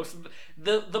with most of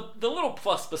the little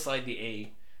plus beside the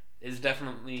A is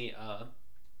definitely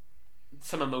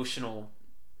some emotional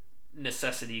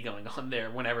necessity going on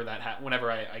there whenever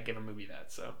whenever I give a movie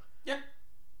that. So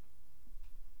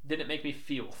didn't make me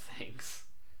feel things.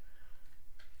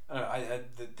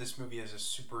 This movie has a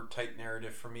super tight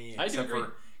narrative for me,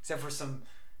 except for some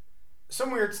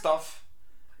weird stuff,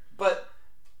 but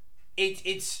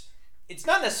it's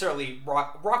not necessarily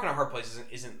rock in a hard place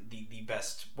isn't the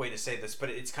best way to say this, but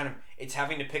it's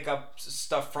having to pick up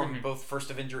stuff from both First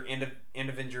Avenger and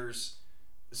Avengers,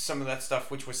 some of that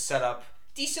stuff which was set up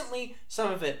decently,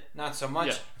 some of it not so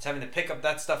much. It's having to pick up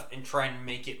that stuff and try and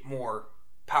make it more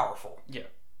powerful.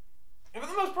 And for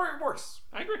the most part, it works.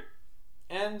 I agree.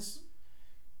 And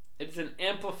it's an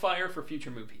amplifier for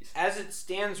future movies. As it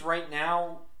stands right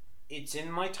now, it's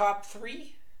in my top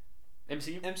 3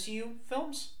 MCU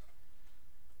films.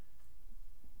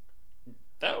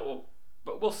 But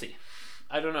we'll see.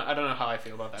 I don't know how I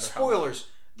feel about that. Spoilers.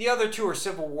 The other 2 are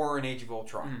Civil War and Age of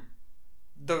Ultron.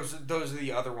 Those are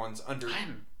the other ones under.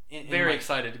 I'm very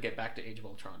excited to get back to Age of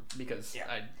Ultron because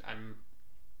I'm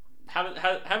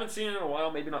haven't seen it in a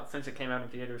while. Maybe not since it came out in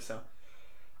theaters. So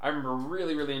I remember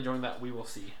really, really enjoying that. We will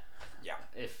see.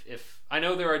 If I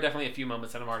know there are definitely a few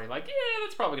moments that I'm already like,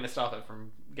 that's probably going to stop it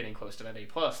from getting close to that A+,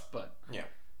 but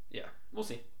we'll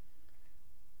see.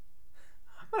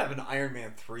 I'm gonna have an Iron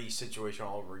Man 3 situation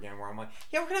all over again, where I'm like,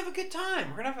 we're gonna have a good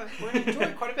time. We're gonna enjoy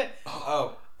it quite a bit.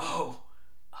 Oh.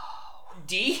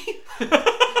 D.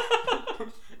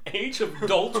 Age of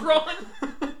Doltron.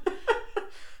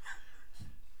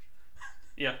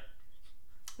 I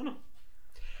don't know.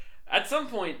 At some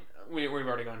point, we've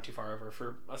already gone too far over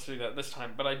for us to do that this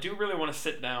time, but I do really want to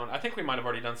sit down. I think we might have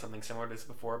already done something similar to this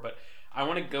before, but I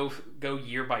want to go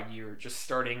year by year, just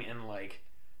starting in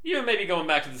even maybe going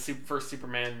back to the first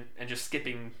Superman and just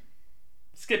skipping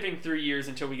 3 years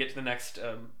until we get to the next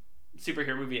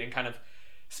superhero movie and kind of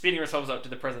speeding ourselves up to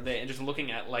the present day and just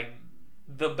looking at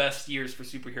the best years for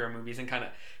superhero movies and kind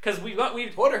of because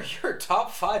what are your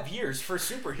top 5 years for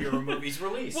superhero movies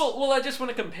released? Well, I just want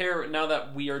to compare now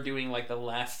that we are doing the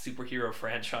last superhero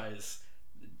franchise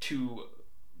to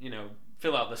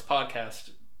fill out this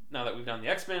podcast. Now that we've done the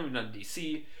X-Men, we've done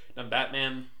DC, done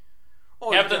Batman.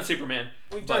 We haven't done Superman.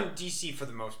 We've done DC for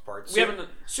the most part.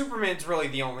 Superman's really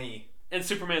the only... And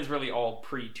Superman's really all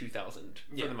pre-2000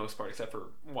 for the most part, except for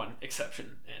one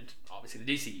exception, and obviously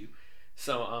the DCU.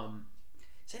 So,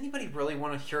 does anybody really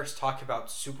want to hear us talk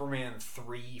about Superman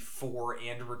 3, 4,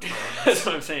 and Returns? That's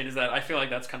what I'm saying, is that I feel like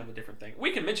that's kind of a different thing.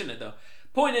 We can mention it, though.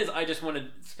 Point is, I just want to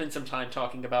spend some time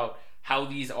talking about how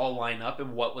these all line up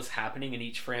and what was happening in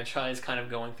each franchise kind of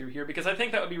going through here, because I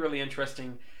think that would be really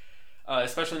interesting.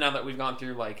 Especially now that we've gone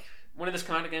through when did this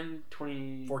come out again?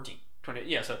 2014.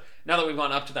 So now that we've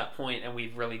gone up to that point and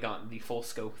we've really gotten the full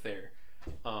scope there,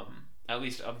 at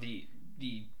least of the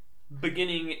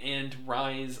beginning and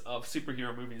rise of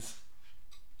superhero movies,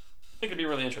 I think it'd be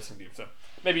really interesting to do. So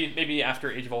maybe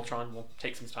after Age of Ultron we'll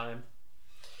take some time,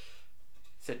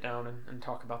 sit down and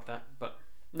talk about that, but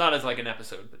not as an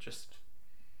episode, but just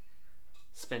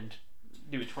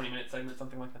do a 20-minute segment,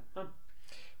 something like that.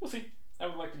 We'll see. I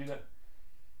would like to do that.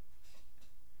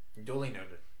 Duly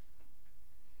noted.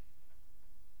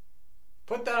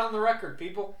 Put that on the record,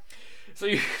 people. So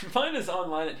you can find us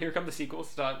online at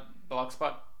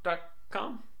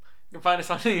herecomethesequels.blogspot.com. You can find us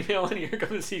on email at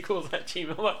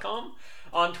herecomethesequels@gmail.com.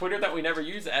 On Twitter, that we never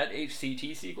use, at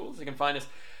HCTsequels. You can find us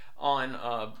on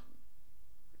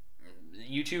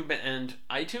YouTube and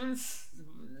iTunes.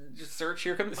 Just search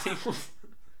Here Come the Sequels.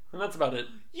 And that's about it.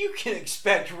 You can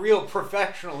expect real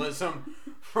professionalism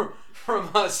from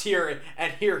us here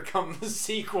at Here Come the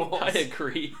Sequels. I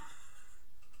agree.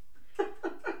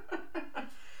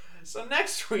 So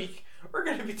next week, we're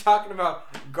going to be talking about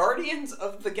Guardians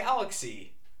of the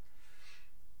Galaxy.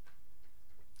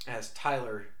 As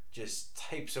Tyler just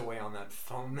types away on that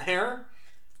phone there.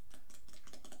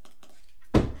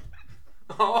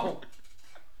 Oh.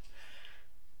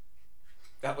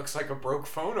 That looks like a broke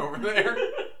phone over there.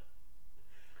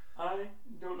 I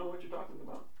don't know what you're talking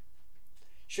about.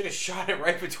 Should have shot it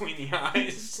right between the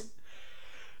eyes.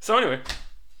 So anyway,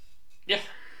 yeah.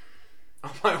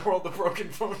 Oh my world, the broken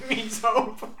phone means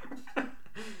hope.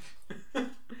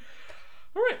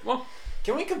 Alright, well,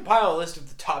 Can we compile a list of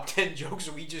the top 10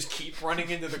 jokes we just keep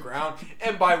running into the ground?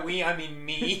 And by we, I mean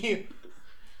me.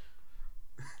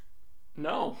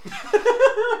 No.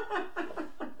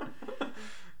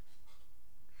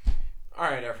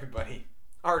 Alright, everybody.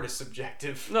 Art is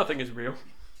subjective. Nothing is real.